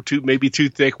some of them are maybe too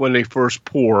thick when they first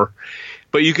pour,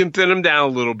 but you can thin them down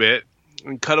a little bit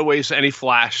and cut away any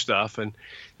flash stuff, and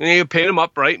then you paint them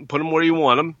up right and put them where you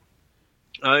want them.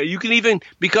 You can even,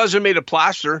 because they're made of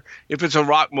plaster, if it's a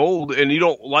rock mold and you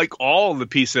don't like all the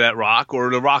piece of that rock,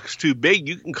 or the rock's too big,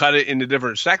 you can cut it into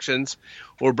different sections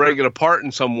or break it apart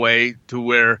in some way to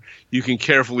where you can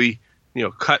carefully,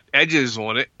 cut edges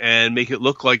on it and make it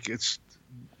look like it's,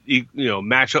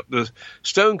 match up the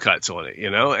stone cuts on it,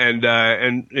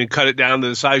 and cut it down to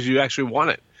the size you actually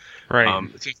want it.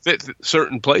 Right. To fit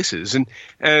certain places.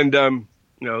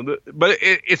 But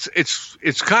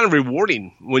it's kind of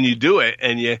rewarding when you do it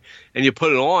and you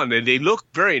put it on, and they look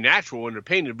very natural when they're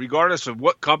painted, regardless of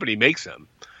what company makes them.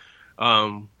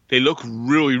 They look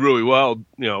really, really well.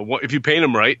 If you paint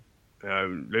them right,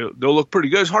 they'll look pretty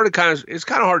good. It's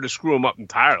kind of hard to screw them up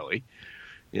entirely.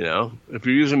 If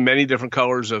you're using many different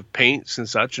colors of paints and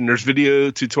such, and there's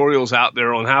video tutorials out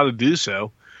there on how to do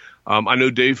so. I know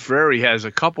Dave Frary has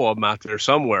a couple of them out there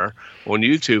somewhere on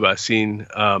YouTube. I've seen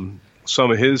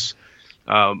some of his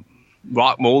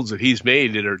rock molds that he's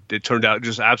made that turned out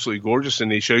just absolutely gorgeous,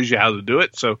 and he shows you how to do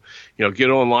it. So, get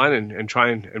online and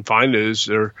try and find those.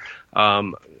 They're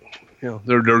good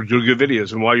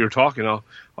videos. And while you're talking, I'll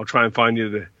try and find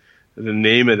you the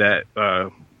name of that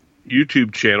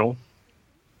YouTube channel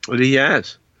that he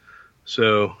has.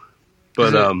 So,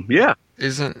 but yeah.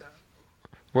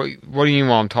 What do you mean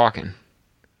while I'm talking?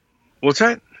 What's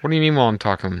that? What do you mean while I'm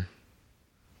talking?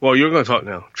 Well, you're going to talk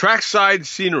now. Trackside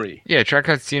Scenery. Yeah,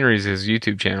 Trackside Scenery is his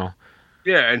YouTube channel.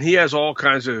 Yeah, and he has all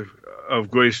kinds of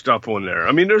great stuff on there.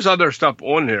 I mean, there's other stuff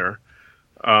on here.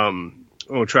 On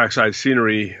Trackside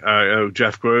Scenery,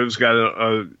 Jeff Groves got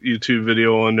a YouTube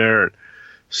video on there.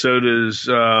 So does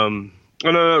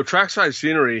Trackside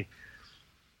Scenery.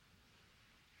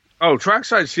 Oh,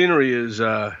 Trackside Scenery is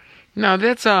no,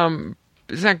 that's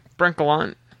is that Brent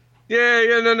Gallant?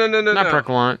 Yeah, no. Not Brent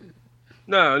Gallant.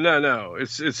 No.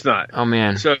 It's not. Oh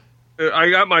man. So I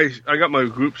got my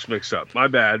groups mixed up. My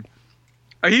bad.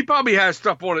 He probably has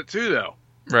stuff on it too, though.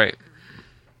 Right.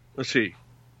 Let's see.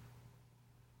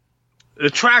 The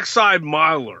Trackside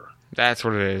Miler. That's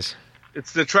what it is.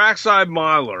 It's the Trackside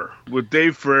Miler with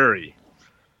Dave Frary,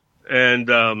 and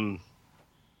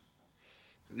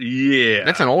yeah.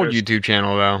 That's an old YouTube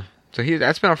channel though. So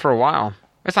that's been up for a while.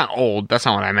 That's not old. That's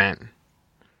not what I meant.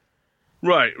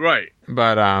 Right.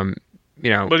 But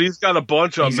But he's got a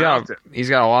bunch of them out there. He's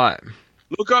got a lot.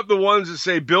 Look up the ones that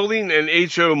say building an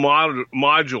HO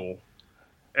module,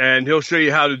 and he'll show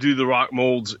you how to do the rock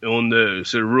molds on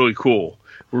those. They're really cool.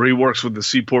 Where he works with the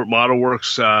Seaport Model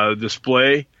Works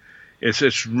display.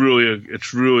 It's really a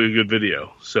good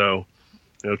video. So,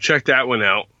 check that one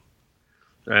out.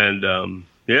 And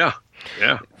yeah.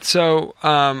 So,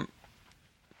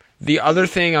 the other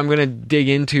thing I'm going to dig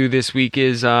into this week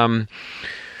is I'll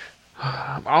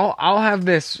have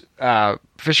this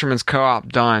Fisherman's Co-op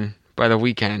done by the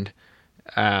weekend.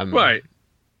 Right.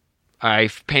 I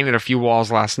painted a few walls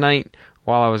last night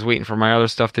while I was waiting for my other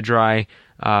stuff to dry.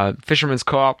 Fisherman's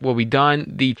Co-op will be done.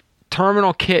 The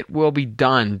terminal kit will be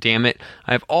done, damn it.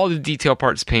 I have all the detail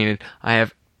parts painted. I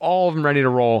have all of them ready to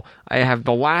roll. I have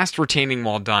the last retaining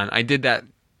wall done. I did that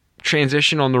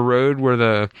transition on the road where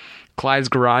the Clyde's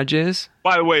garage is.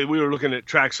 By the way, we were looking at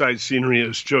Trackside Scenery. It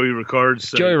was Joey Ricard.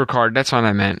 So. Joey Ricard, that's what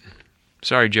I meant.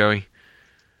 Sorry, Joey.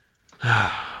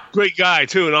 Great guy,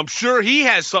 too, and I'm sure he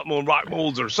has something on rock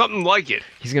molds or something like it.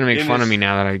 He's going to make fun of me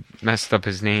now that I messed up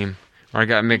his name. Or I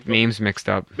got names mixed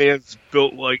up. Man's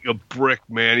built like a brick,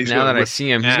 man. Now that I see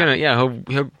him, he's going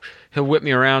to, he'll whip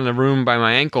me around the room by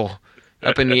my ankle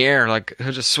up in the air. Like,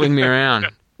 he'll just swing me around.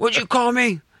 What'd you call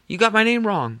me? You got my name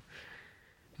wrong.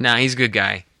 Nah, he's a good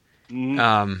guy.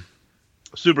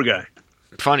 Super guy.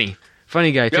 Funny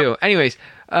guy too. Anyways,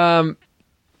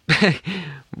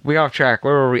 we off track.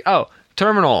 Where were we? Oh,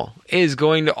 terminal is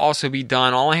going to also be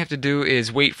done. All I have to do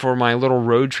is wait for my little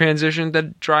road transition to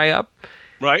dry up.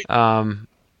 Right.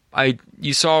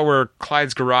 You saw where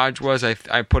Clyde's garage was.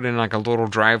 I put in like a little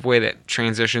driveway that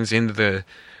transitions into the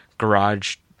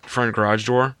front garage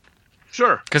door.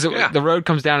 Sure. Because the road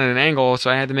comes down at an angle,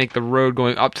 so I had to make the road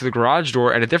going up to the garage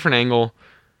door at a different angle.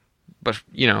 But,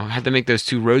 I had to make those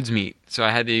two roads meet. So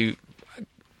I had to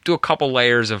do a couple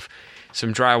layers of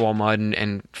some drywall mud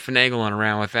and finagling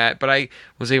around with that. But I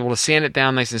was able to sand it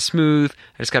down nice and smooth.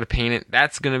 I just got to paint it.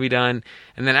 That's going to be done.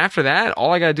 And then after that,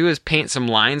 all I got to do is paint some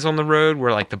lines on the road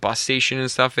where, like, the bus station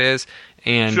and stuff is.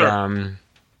 And, sure. And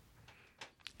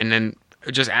then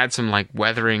just add some, like,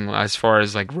 weathering as far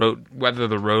as, like, weather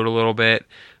the road a little bit.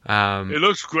 It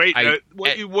looks great.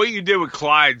 What you did with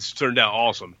Clyde's turned out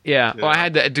awesome. Yeah. Well, I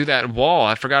had to do that wall.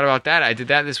 I forgot about that. I did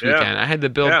that this weekend. I had to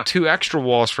build 2 extra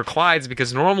walls for Clyde's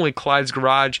because normally Clyde's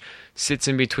garage sits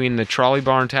in between the Trolley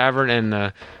Barn Tavern and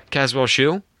the Caswell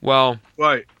Shoe. Well,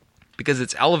 right. Because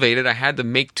it's elevated, I had to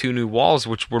make 2 new walls,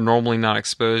 which were normally not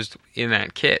exposed in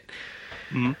that kit.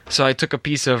 Mm-hmm. So I took a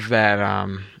piece of that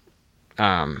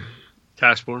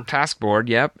task board,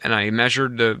 yep, and I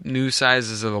measured the new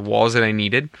sizes of the walls that I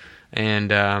needed, and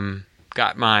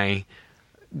got my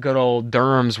good old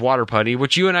Durham's water putty,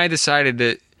 which you and I decided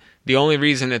that the only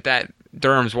reason that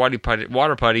Durham's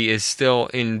water putty is still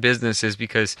in business is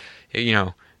because,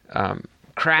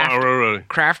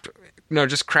 craft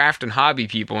and hobby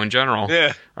people in general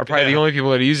are probably the only people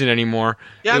that use it anymore.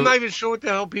 Yeah, I'm not even sure what the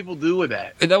hell people do with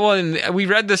that. Well, and we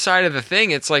read the side of the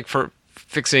thing. It's like for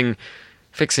fixing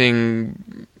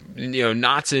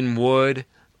knots in wood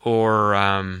or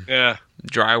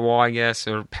drywall, I guess,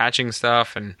 or patching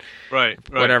stuff and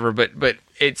whatever. But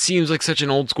it seems like such an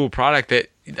old school product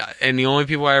and the only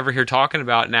people I ever hear talking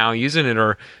about now using it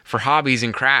are for hobbies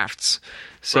and crafts.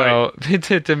 So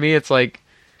to me, it's like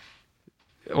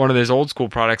one of those old school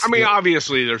products. I mean,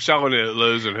 obviously they're selling it at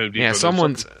Lowe's and Home Depot. Yeah,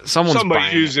 somebody's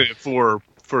buying using it for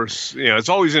it's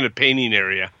always in a painting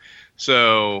area.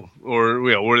 So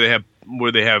where they have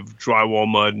drywall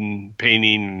mud and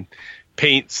painting and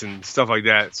paints and stuff like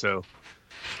that. So,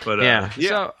 but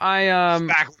So I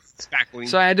spackling.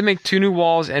 So I had to make 2 new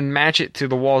walls and match it to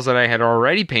the walls that I had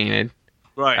already painted.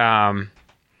 Right.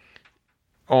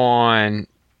 On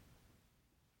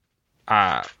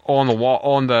the wall,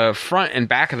 on the front and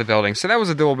back of the building. So that was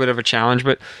a little bit of a challenge,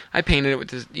 but I painted it with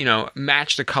this,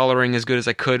 matched the coloring as good as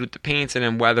I could with the paints, and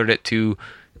then weathered it to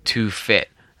fit.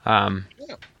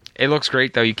 It looks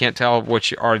great though. You can't tell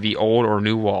which are the old or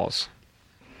new walls.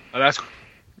 Oh, that's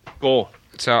cool.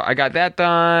 So I got that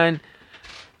done.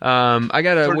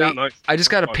 I just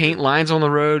gotta paint lines on the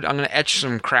road. I'm gonna etch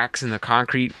some cracks in the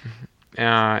concrete,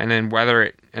 and then weather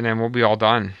it, and then we'll be all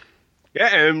done.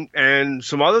 Yeah, and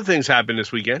some other things happened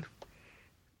this weekend.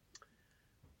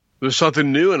 There's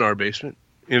something new in our basement,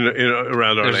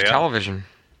 around our layout. There's a television.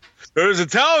 There's a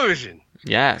television.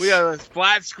 Yes. We have a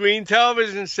flat screen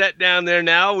television set down there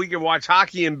now. We can watch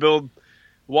hockey and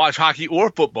watch hockey or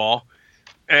football,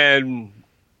 and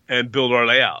build our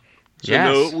layout.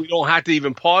 So we don't have to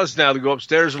even pause now to go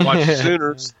upstairs and watch the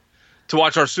Sooners, to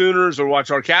watch our Sooners or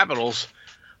watch our Capitals.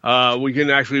 We can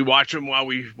actually watch them while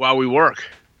we work.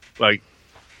 Like,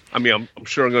 I mean, I'm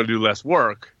sure I'm going to do less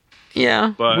work.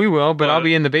 Yeah, we will, but I'll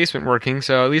be in the basement working,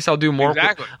 so at least I'll do more.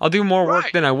 Exactly. I'll do more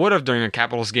work than I would have during a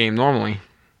Capitals game normally.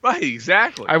 Right,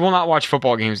 exactly. I will not watch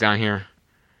football games down here.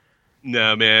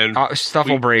 No, man. Stuff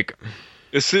will break.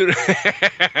 Sooner.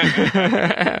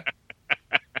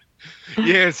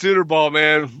 Sooner ball,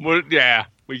 man.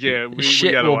 We can't.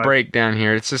 Shit will break down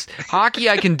here. It's just hockey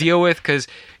I can deal with because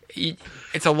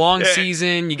it's a long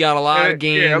season. You got a lot of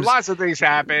games. Yeah, lots of things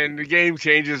happen. The game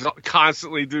changes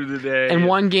constantly through the day. And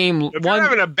one game. If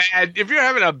you're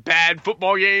having a bad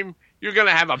football game, you're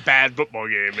gonna have a bad football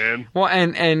game, man. Well,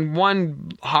 and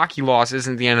one hockey loss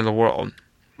isn't the end of the world.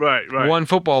 Right. One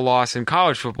football loss in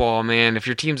college football, man. If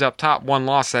your team's up top, one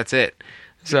loss, that's it.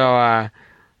 So,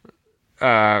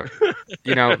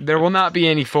 there will not be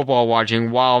any football watching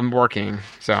while I'm working.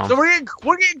 So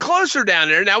we're getting closer down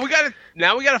there. Now we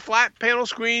got a flat panel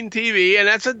screen TV, and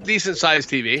that's a decent sized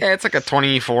TV. Yeah, it's like a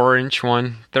 24-inch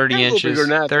one, 30 inches,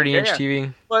 30-inch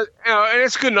TV. But and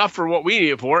it's good enough for what we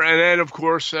need it for. And then of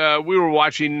course we were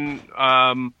watching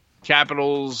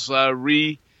Capitals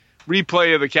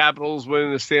replay of the Capitals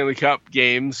winning the Stanley Cup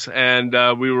games, and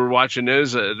we were watching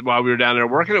those while we were down there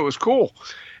working. It was cool,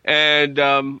 and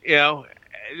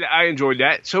I enjoyed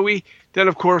that. So then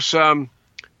of course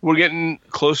we're getting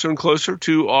closer and closer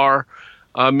to our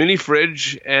mini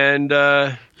fridge and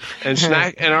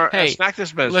snack and our snack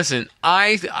dispenser. Listen,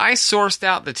 I sourced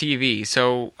out the TV,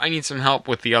 so I need some help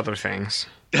with the other things.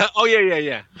 Oh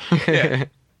yeah.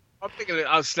 I'm thinking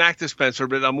a snack dispenser,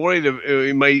 but I'm worried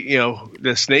it might,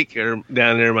 the snake down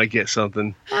there might get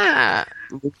something.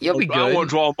 You'll be good. I don't want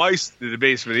to draw mice to the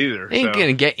basement either. They ain't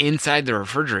gonna get inside the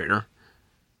refrigerator.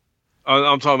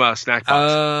 I'm talking about a snack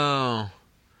box. Oh,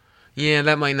 yeah,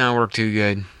 that might not work too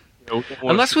good.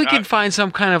 Unless we can find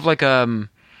some kind of like a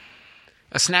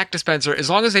snack dispenser, as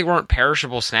long as they weren't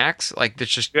perishable snacks, like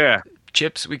it's just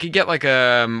chips. We could get like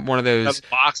one of those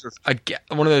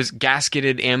one of those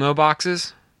gasketed ammo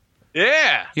boxes.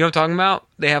 Yeah. You know what I'm talking about?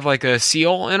 They have like a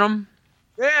seal in them.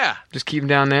 Yeah. Just keep them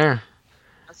down there.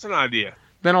 That's an idea.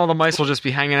 Then all the mice will just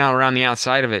be hanging out around the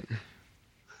outside of it.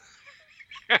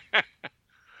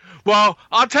 Well,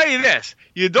 I'll tell you this.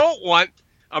 You don't want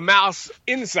a mouse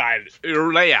inside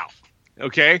your layout.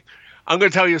 Okay, I'm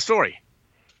going to tell you a story.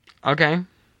 Okay.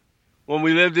 When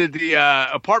we lived at the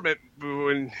apartment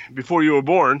before you were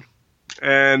born,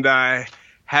 and I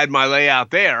had my layout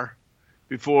there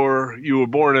before you were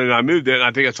born, and I moved it. And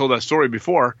I think I told that story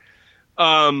before.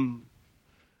 I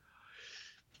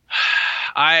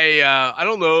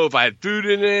don't know if I had food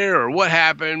in there or what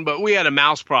happened, but we had a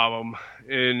mouse problem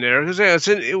in there because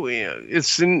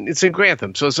it's in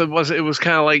Grantham, so it was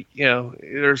kind of like, you know,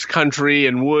 there's country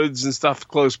and woods and stuff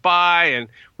close by, and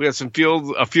we had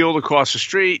a field across the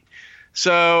street,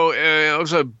 so it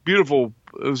was a beautiful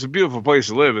place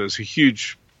to live. It was a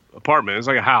huge apartment. It was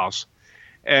like a house,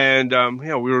 and you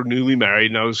know, we were newly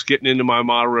married, and I was getting into my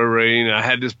model railroading, and I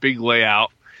had this big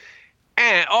layout,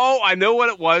 and I know what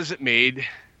it was that made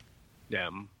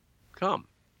them come.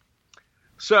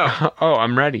 So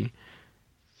I'm ready.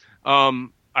 The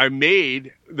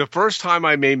first time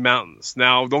I made mountains.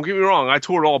 Now, don't get me wrong, I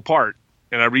tore it all apart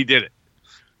and I redid it.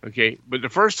 Okay, but the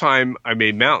first time I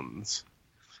made mountains,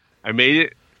 I made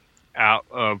it out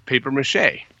of paper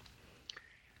mache.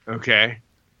 Okay,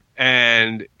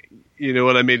 and you know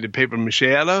what I made the paper mache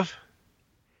out of?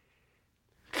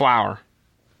 Flour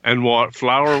and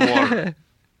water.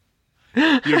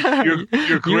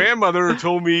 Your grandmother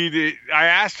told me that I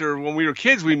asked her when we were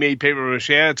kids, we made paper mache.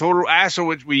 I asked her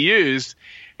what we used,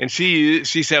 and she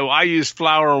said, "Well, I used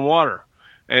flour and water,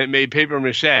 and it made paper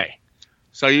mache."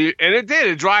 So it did.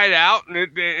 It dried out, and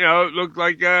it looked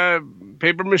like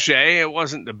paper mache. It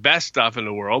wasn't the best stuff in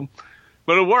the world,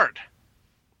 but it worked.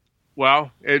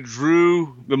 Well, it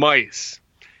drew the mice.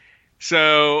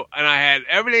 So, and I had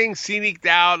everything sceniced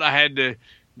out. I had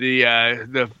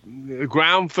the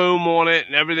ground foam on it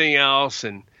and everything else,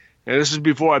 and this is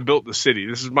before I built the city.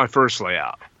 This is my first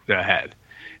layout that I had.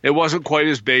 It wasn't quite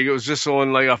as big. It was just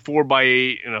on like a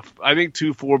 4x8 and I think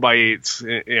 2 4x8s,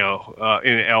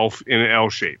 in an L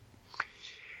shape.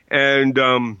 And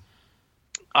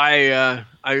I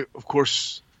of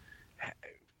course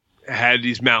had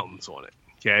these mountains on it.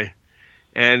 Okay.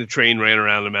 And the train ran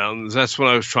around the mountains. That's when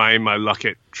I was trying my luck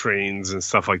at trains and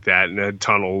stuff like that, and had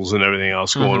tunnels and everything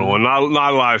else going on. Not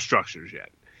a lot of structures yet.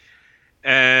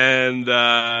 And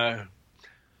I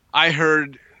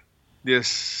heard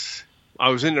this. I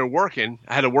was in there working.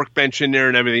 I had a workbench in there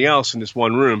and everything else in this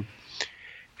one room.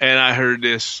 And I heard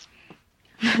this.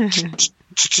 And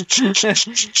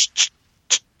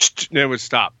it would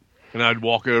stop. And I'd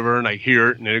walk over and I'd hear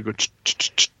it, and then it'd go.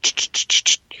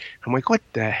 I'm like, what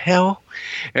the hell?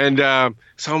 And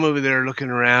so I'm over there looking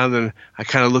around, and I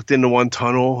kind of looked into one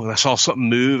tunnel, and I saw something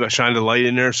move. I shined a light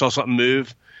in there, saw something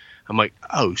move. I'm like,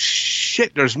 oh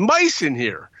shit, there's mice in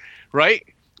here, right?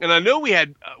 And I know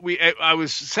I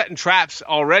was setting traps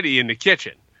already in the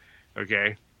kitchen,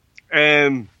 okay?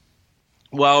 And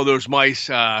well, there's mice.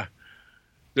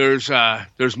 There's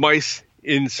mice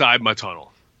inside my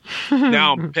tunnel.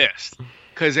 Now I'm pissed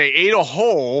because they ate a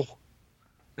hole.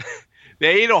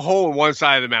 They ate a hole in one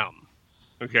side of the mountain.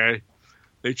 Okay,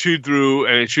 they chewed through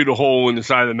and they chewed a hole in the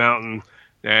side of the mountain,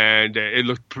 and it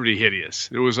looked pretty hideous.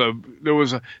 There was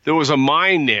a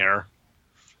mine there.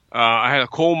 I had a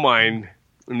coal mine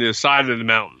on the side of the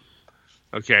mountain.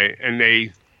 Okay, and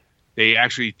they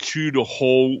actually chewed a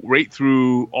hole right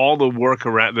through all the work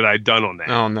around that I'd done on that.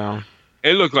 Oh no!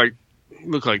 It looked like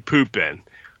poop then.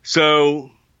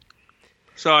 So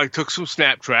I took some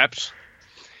snap traps.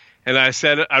 And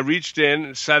I reached in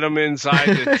and set them inside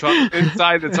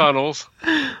the tunnels.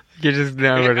 You just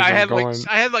know where I had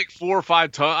like 4 or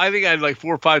 5 tunnel. I think I had like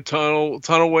 4 or 5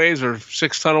 tunnel ways or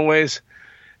 6 tunnel ways,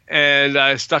 and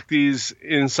I stuck these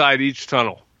inside each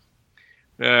tunnel,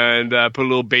 and put a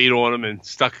little bait on them and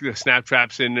stuck the snap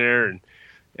traps in there,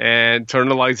 and turned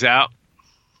the lights out.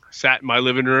 Sat in my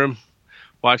living room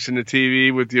watching the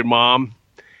TV with your mom,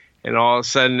 and all of a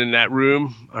sudden in that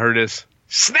room I heard this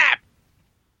snap.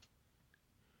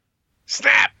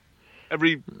 Snap!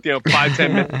 Every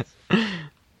 5-10 minutes. And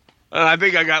I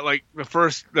think I got like the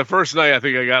first night. I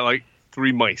think I got like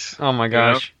 3 mice. Oh my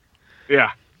gosh!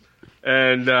 Yeah,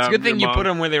 and it's a good thing you put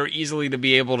them where they were easily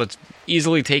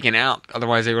taken out.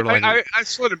 Otherwise, they would like. I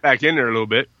slid it back in there a little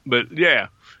bit, but yeah,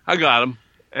 I got them,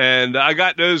 and I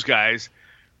got those guys.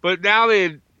 But now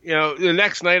the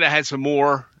next night I had some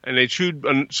more, and they chewed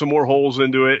some more holes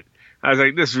into it. I was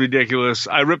like, this is ridiculous.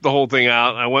 I ripped the whole thing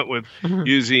out. I went with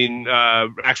using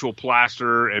actual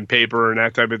plaster and paper and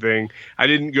that type of thing. I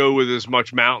didn't go with as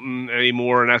much mountain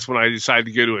anymore, and that's when I decided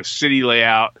to go to a city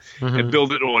layout and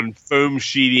build it on foam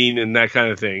sheeting and that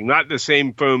kind of thing. Not the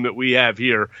same foam that we have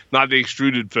here, not the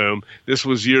extruded foam. This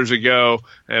was years ago,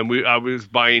 and I was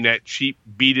buying that cheap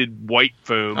beaded white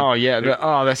foam. Oh, yeah.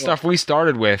 The stuff we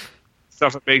started with.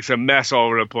 stuff, it makes a mess all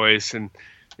over the place. And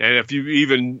if you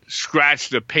even scratch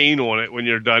the paint on it when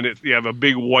you're done, you have a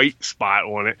big white spot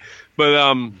on it.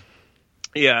 But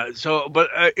yeah. So, but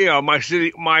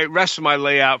my rest of my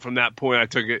layout from that point, I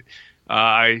took it.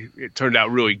 It turned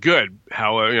out really good.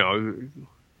 How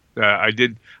I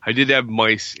did have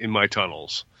mice in my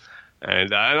tunnels,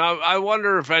 and I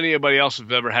wonder if anybody else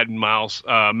has ever had mouse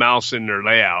in their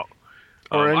layout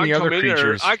or any other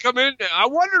creatures. I come in. I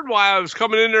wondered why I was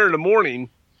coming in there in the morning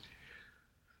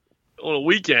on a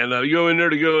weekend. I go in there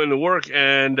to go into work,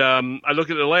 and I look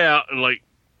at the layout and like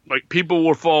people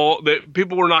were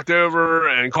knocked over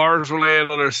and cars were laying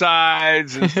on their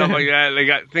sides and stuff like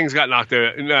that. Things got knocked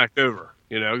over,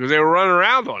 because they were running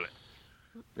around on it.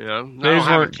 I don't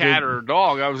have a cat or a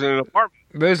dog. I was in an apartment.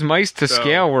 Those mice to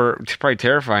scale were probably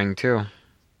terrifying too.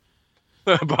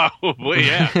 Probably,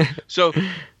 yeah. So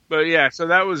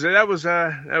that was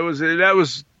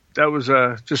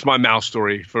just my mouse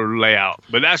story for layout,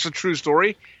 but that's a true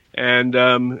story. And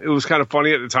it was kind of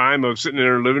funny at the time. I was sitting in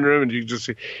our living room, and you just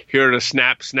hear the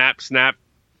snap, snap, snap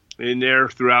in there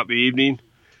throughout the evening.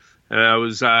 And I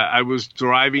was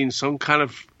deriving some kind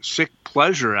of sick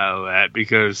pleasure out of that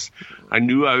because I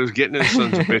knew I was getting those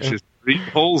sons of bitches eating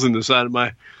holes in the side of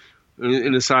my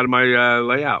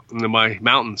layout into my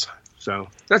mountains. So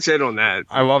that's it on that.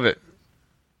 I love it.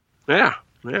 Yeah.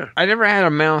 I never had a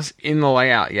mouse in the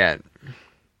layout yet.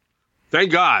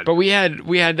 Thank God. But we had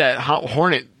that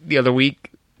hornet the other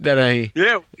week that we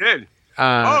did.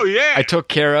 I took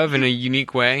care of in a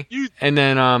unique way. And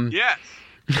then yes.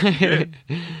 I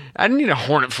didn't need a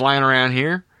hornet flying around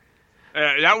here.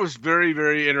 That was very,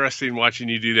 very interesting watching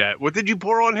you do that. What did you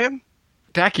pour on him?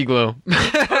 Tacky glue.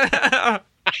 Yeah,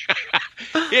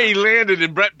 he landed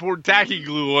and Brett poured tacky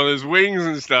glue on his wings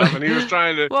and stuff, and he was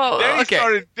trying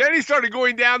to. Then he started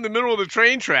going down the middle of the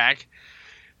train track.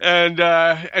 And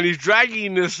he's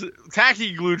dragging this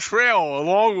tacky glue trail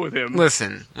along with him.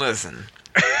 Listen.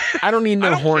 I don't need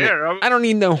no hornet. I don't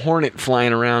need no hornet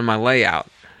flying around my layout.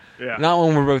 Yeah. Not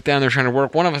when we're both down there trying to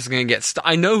work. One of us is going to get stung.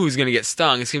 I know who's going to get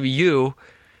stung. It's going to be you.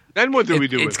 Then what do we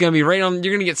do? It's going to be you're going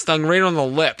to get stung right on the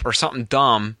lip or something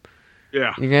dumb.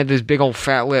 Yeah. You're going to have this big old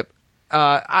fat lip.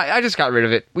 I just got rid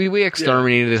of it. We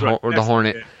exterminated the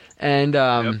hornet. Yeah.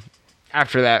 And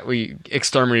after that, we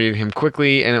exterminated him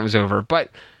quickly, and it was over.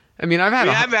 But I mean, we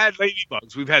have had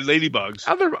ladybugs. We've had ladybugs.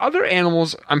 Other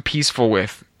animals I'm peaceful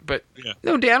with, but I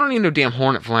don't need no damn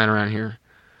hornet flying around here.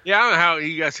 Yeah, I don't know how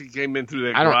you guys came in through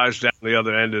the garage down the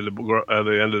other end of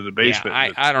the basement.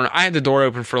 Yeah, I don't know. I had the door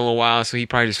open for a little while, so he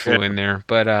probably just flew in there.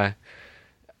 But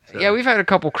we've had a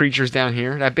couple creatures down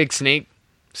here. That big snake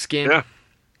skin. Yeah.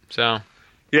 So.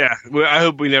 Yeah, well, I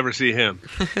hope we never see him.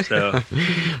 So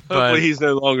hopefully he's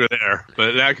no longer there.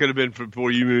 But that could have been before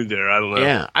you moved there. I don't know.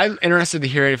 Yeah, I'm interested to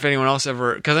hear if anyone else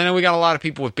ever, because I know we got a lot of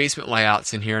people with basement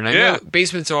layouts in here, and I know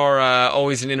basements are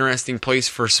always an interesting place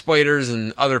for spiders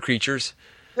and other creatures.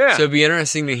 Yeah. So it'd be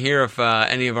interesting to hear if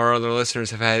any of our other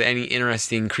listeners have had any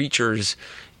interesting creatures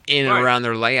in and around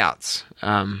their layouts,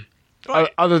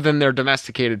 other than their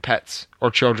domesticated pets or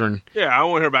children. Yeah, I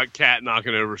want to hear about cat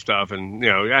knocking over stuff, and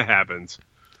that happens.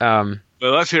 But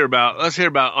let's hear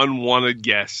about unwanted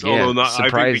guests. Yeah, although I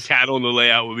think the cat on the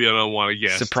layout would be an unwanted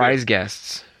guest. Surprise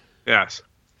guests. Yes.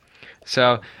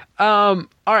 So, all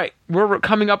right, we're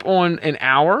coming up on an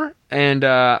hour, and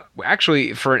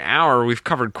actually, for an hour, we've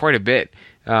covered quite a bit.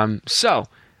 So,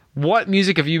 what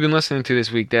music have you been listening to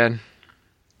this week, Dad?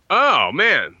 Oh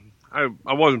man,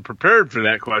 I wasn't prepared for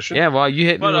that question. Yeah, well, you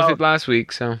hit me with it last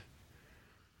week, so.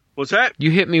 What's that?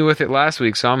 You hit me with it last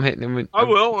week, so I'm hitting him with. I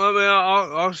will. I mean,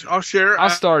 I'll share. I'll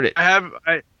start it. I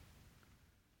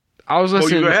was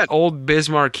listening to old Biz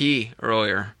Markie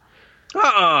earlier.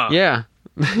 Yeah.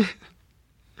 I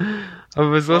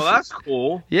was listening. Well, that's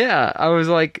cool. Yeah, I was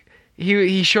like,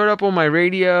 he showed up on my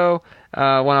radio when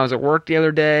I was at work the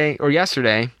other day or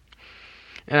yesterday,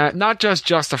 and not just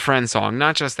a friend song,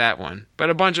 not just that one, but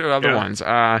a bunch of other ones.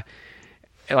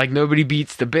 Like Nobody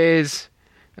Beats the Biz.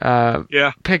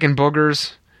 Picking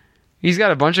Boogers. He's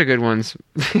got a bunch of good ones.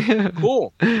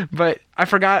 Cool. But I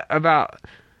forgot about.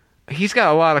 He's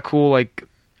got a lot of cool, like,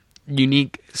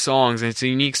 unique songs, and it's a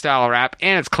unique style of rap,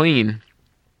 and it's clean.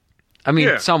 I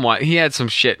mean, somewhat. He had some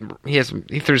shit. He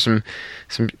threw some.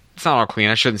 It's not all clean.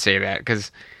 I shouldn't say that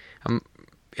because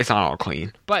it's not all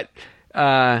clean. But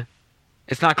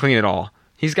it's not clean at all.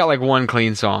 He's got like one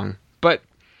clean song, but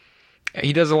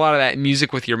he does a lot of that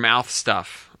music with your mouth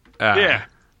stuff.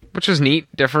 Which was neat,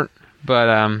 different,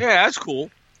 but that's cool.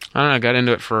 I don't know. I got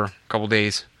into it for a couple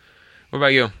days. What about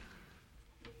you?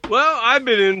 Well, I've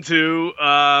been into,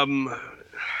 and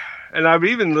I've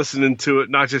even listening to it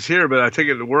not just here, but I take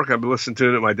it to work. I've been listening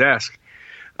to it at my desk.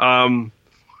 some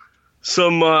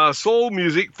soul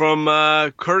music from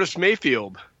Curtis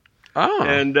Mayfield. Oh,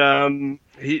 and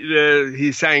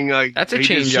he sang like that's a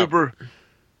change up.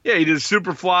 Yeah, he did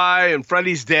Superfly and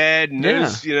Freddy's Dead and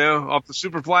those, off the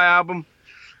Superfly album.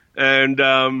 And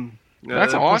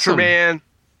that's awesome, man.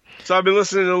 So I've been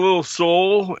listening to a little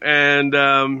soul, and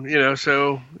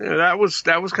that was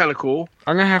kind of cool.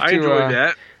 I enjoyed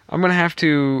that. I'm gonna have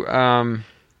to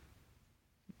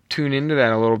tune into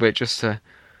that a little bit just to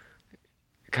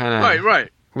kind of right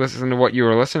listen to what you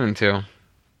were listening to.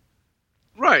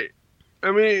 Right.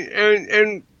 I mean,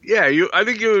 and yeah, I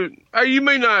think you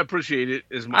may not appreciate it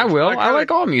as much. I will. I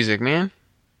like all music, man.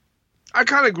 I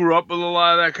kind of grew up with a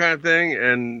lot of that kind of thing,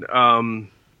 and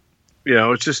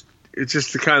it's just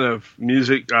the kind of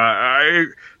music.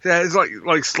 It's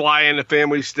like Sly and the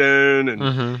Family Stone,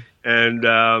 and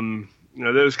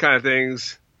those kind of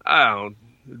things. I don't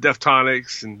know,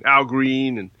 Deftonics and Al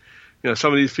Green, and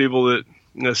some of these people that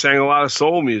sang a lot of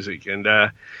soul music, and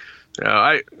I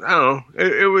don't know.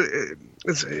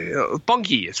 It's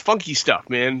funky. It's funky stuff,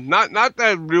 man. Not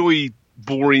that really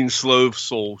boring slow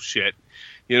soul shit.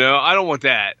 I don't want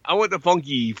that. I want the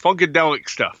funky, funkadelic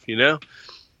stuff.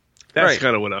 That's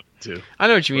kind of what I'm into. I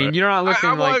know what you mean. But you're not looking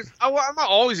I'm not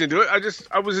always into it.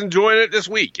 I was enjoying it this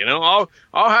week. I'll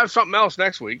have something else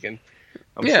next week, and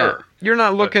I'm sure. You're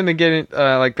not looking to get it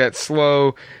like that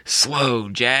slow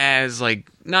jazz, like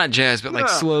not jazz, but like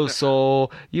slow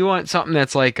soul. You want something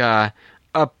that's like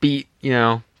upbeat,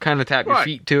 kind of tap your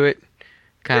feet to it,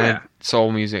 kind of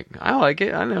soul music. I like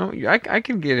it. I know. I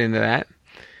can get into that.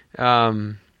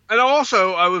 And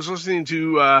also, I was listening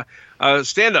to a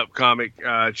stand-up comic,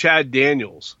 Chad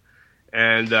Daniels,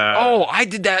 and I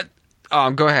did that.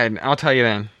 Go ahead. I'll tell you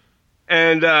then.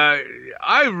 And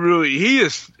I've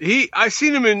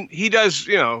seen him he does,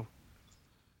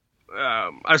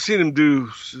 I've seen him do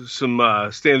some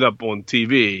stand-up on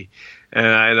TV, and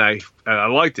I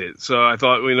liked it. So I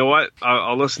thought, well, you know what?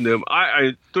 I'll listen to him.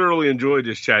 I thoroughly enjoyed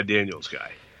this Chad Daniels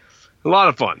guy. A lot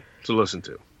of fun to listen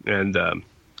to, and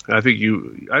I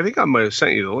think I might have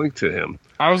sent you the link to him.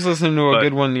 I was listening to a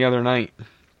good one the other night.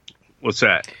 What's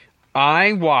that?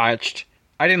 I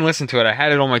didn't listen to it. I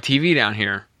had it on my TV down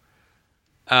here.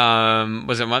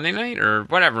 Was it Monday night or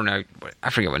whatever night? I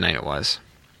forget what night it was.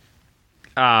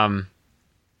 I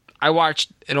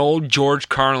watched an old George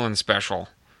Carlin special.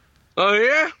 Oh,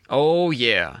 yeah? Oh,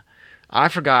 yeah. I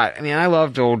forgot. I mean, I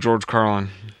loved old George Carlin.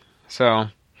 So...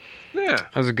 yeah,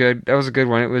 that was a good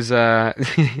one. It was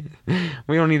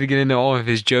we don't need to get into all of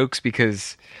his jokes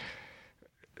because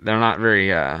they're not very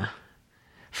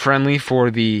friendly for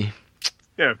the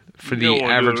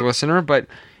average listener. But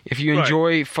if you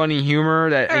enjoy funny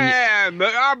humor,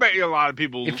 I bet you a lot of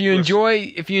people. If you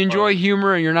enjoy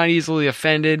humor and you're not easily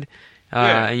offended,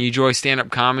 and you enjoy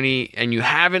stand-up comedy, and you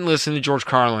haven't listened to George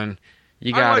Carlin,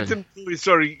 you got. I liked him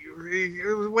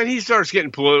when he starts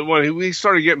getting when he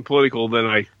started getting political. Then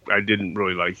I didn't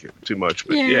really like it too much.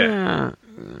 But it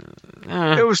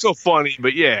was still funny.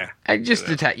 But you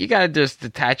gotta just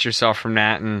detach yourself from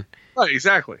that and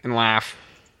exactly and laugh.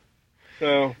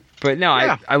 So, but no,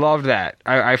 I loved that.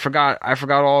 I forgot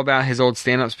all about his old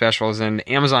stand-up specials, and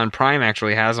Amazon Prime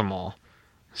actually has them all.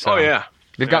 So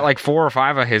they've got like 4 or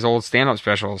 5 of his old stand-up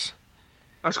specials.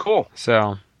 That's cool.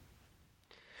 So.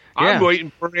 Yeah.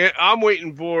 I'm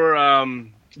waiting for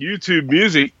YouTube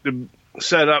Music to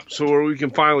set up so we can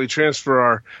finally transfer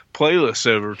our playlists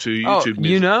over to YouTube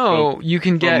Music. You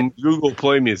can get Google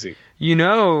Play Music. You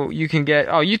can get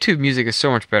YouTube Music is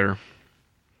so much better.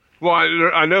 Well,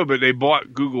 I know, but they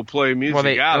bought Google Play Music. Well,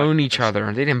 they own each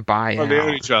other. They didn't buy it. Oh, they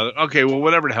own each other. Okay, well,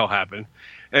 whatever the hell happened.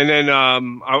 And then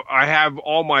I have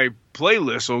all my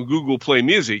playlists on Google Play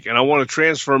Music, and I want to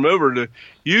transfer them over to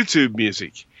YouTube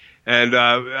Music. And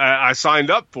I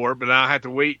signed up for it, but now I have to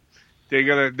wait.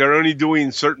 They're only doing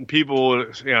certain people.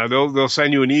 They'll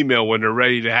send you an email when they're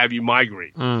ready to have you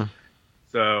migrate.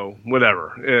 So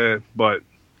whatever. But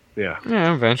yeah,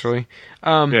 eventually.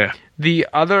 The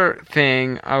other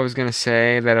thing I was gonna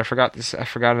say that I forgot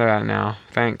about it now.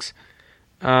 Thanks.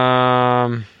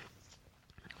 What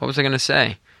was I gonna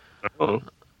say? Oh.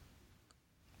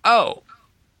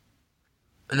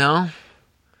 No.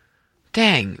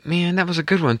 Dang, man, that was a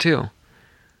good one, too.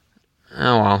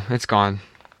 Oh, well, it's gone.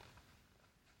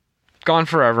 Gone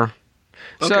forever.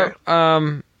 Okay.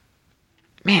 So,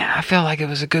 man, I felt like it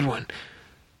was a good one.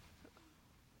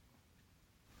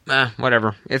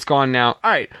 Whatever. It's gone now.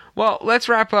 All right, well, let's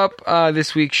wrap up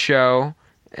this week's show.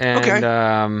 And,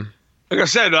 like I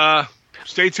said,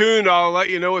 stay tuned. I'll let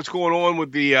you know what's going on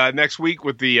with the next week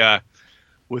with the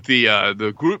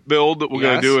group build that we're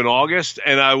going to do in August.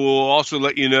 And I will also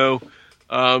let you know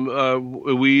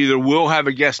we either will have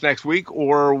a guest next week,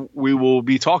 or we will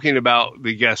be talking about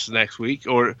the guests next week,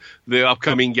 or the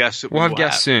upcoming guests. We'll have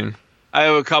guests soon. I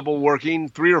have a couple working,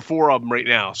 3 or 4 of them right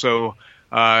now. So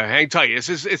hang tight.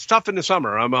 It's tough in the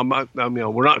summer.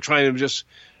 We're not trying to just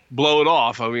blow it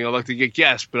off. I mean, I like to get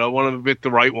guests, but I want to get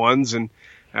the right ones, and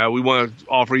we want to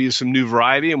offer you some new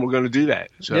variety, and we're going to do that.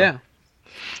 So yeah,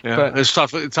 but it's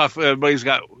tough. It's tough. Everybody's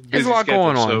got there's a lot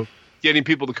going on. So getting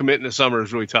people to commit in the summer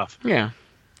is really tough. Yeah,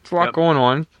 it's a lot going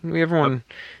on. Everyone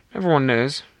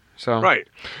knows. So right.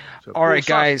 So, all right,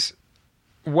 guys.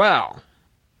 Well,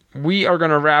 we are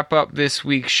going to wrap up this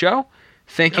week's show.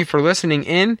 Thank you for listening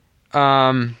in.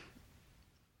 And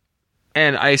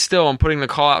I'm putting the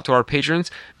call out to our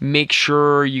patrons. Make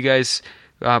sure you guys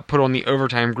put on the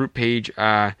Overtime group page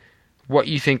what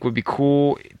you think would be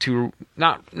cool to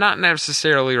not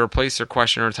necessarily replace their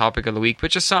question or topic of the week,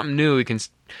 but just something new. We can,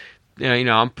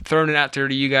 I'm throwing it out there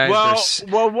to you guys.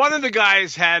 Well, one of the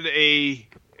guys had I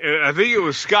think it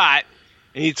was Scott,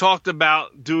 and he talked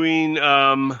about doing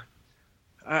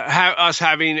us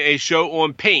having a show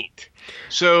on paint.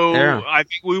 So I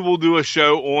think we will do a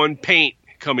show on paint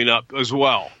coming up as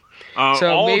well.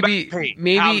 So all maybe about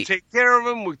paint. How to take care of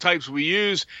them, what types we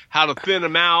use, how to thin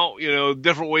them out,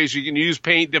 different ways you can use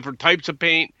paint, different types of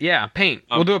paint. Yeah, paint.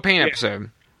 We'll do a paint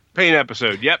episode. Paint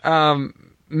episode, yep.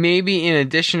 Maybe in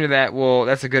addition to that,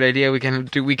 that's a good idea. We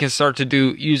can start to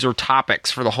do user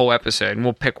topics for the whole episode, and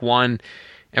we'll pick one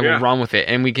and we'll run with it,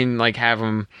 and we can have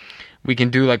them. We can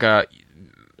do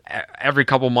every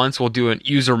couple months we'll do an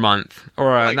user month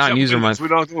or not user month. We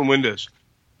don't do Windows.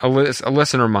 A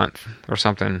listener month or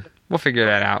something. We'll figure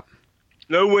that out.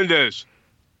 No Windows.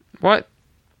 What?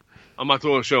 I'm not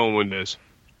doing a show on Windows.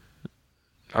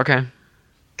 Okay.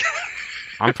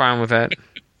 I'm fine with that.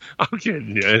 I'm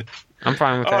kidding, dude. I'm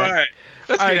fine with that. All right.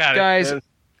 Let's get at guys. It,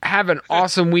 have an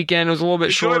awesome weekend. It was a little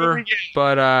bit shorter,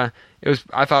 but I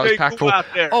thought it was packed full.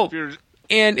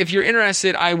 And if you're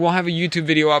interested, I will have a YouTube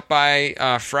video up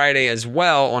by Friday as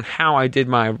well on how I did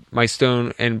my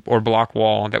stone or block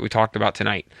wall that we talked about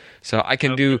tonight. So I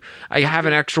can I have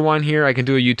an extra one here. I can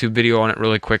do a YouTube video on it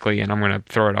really quickly, and I'm going to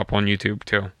throw it up on YouTube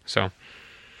too. So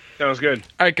sounds good.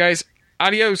 All right, guys.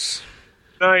 Adios.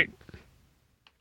 Night.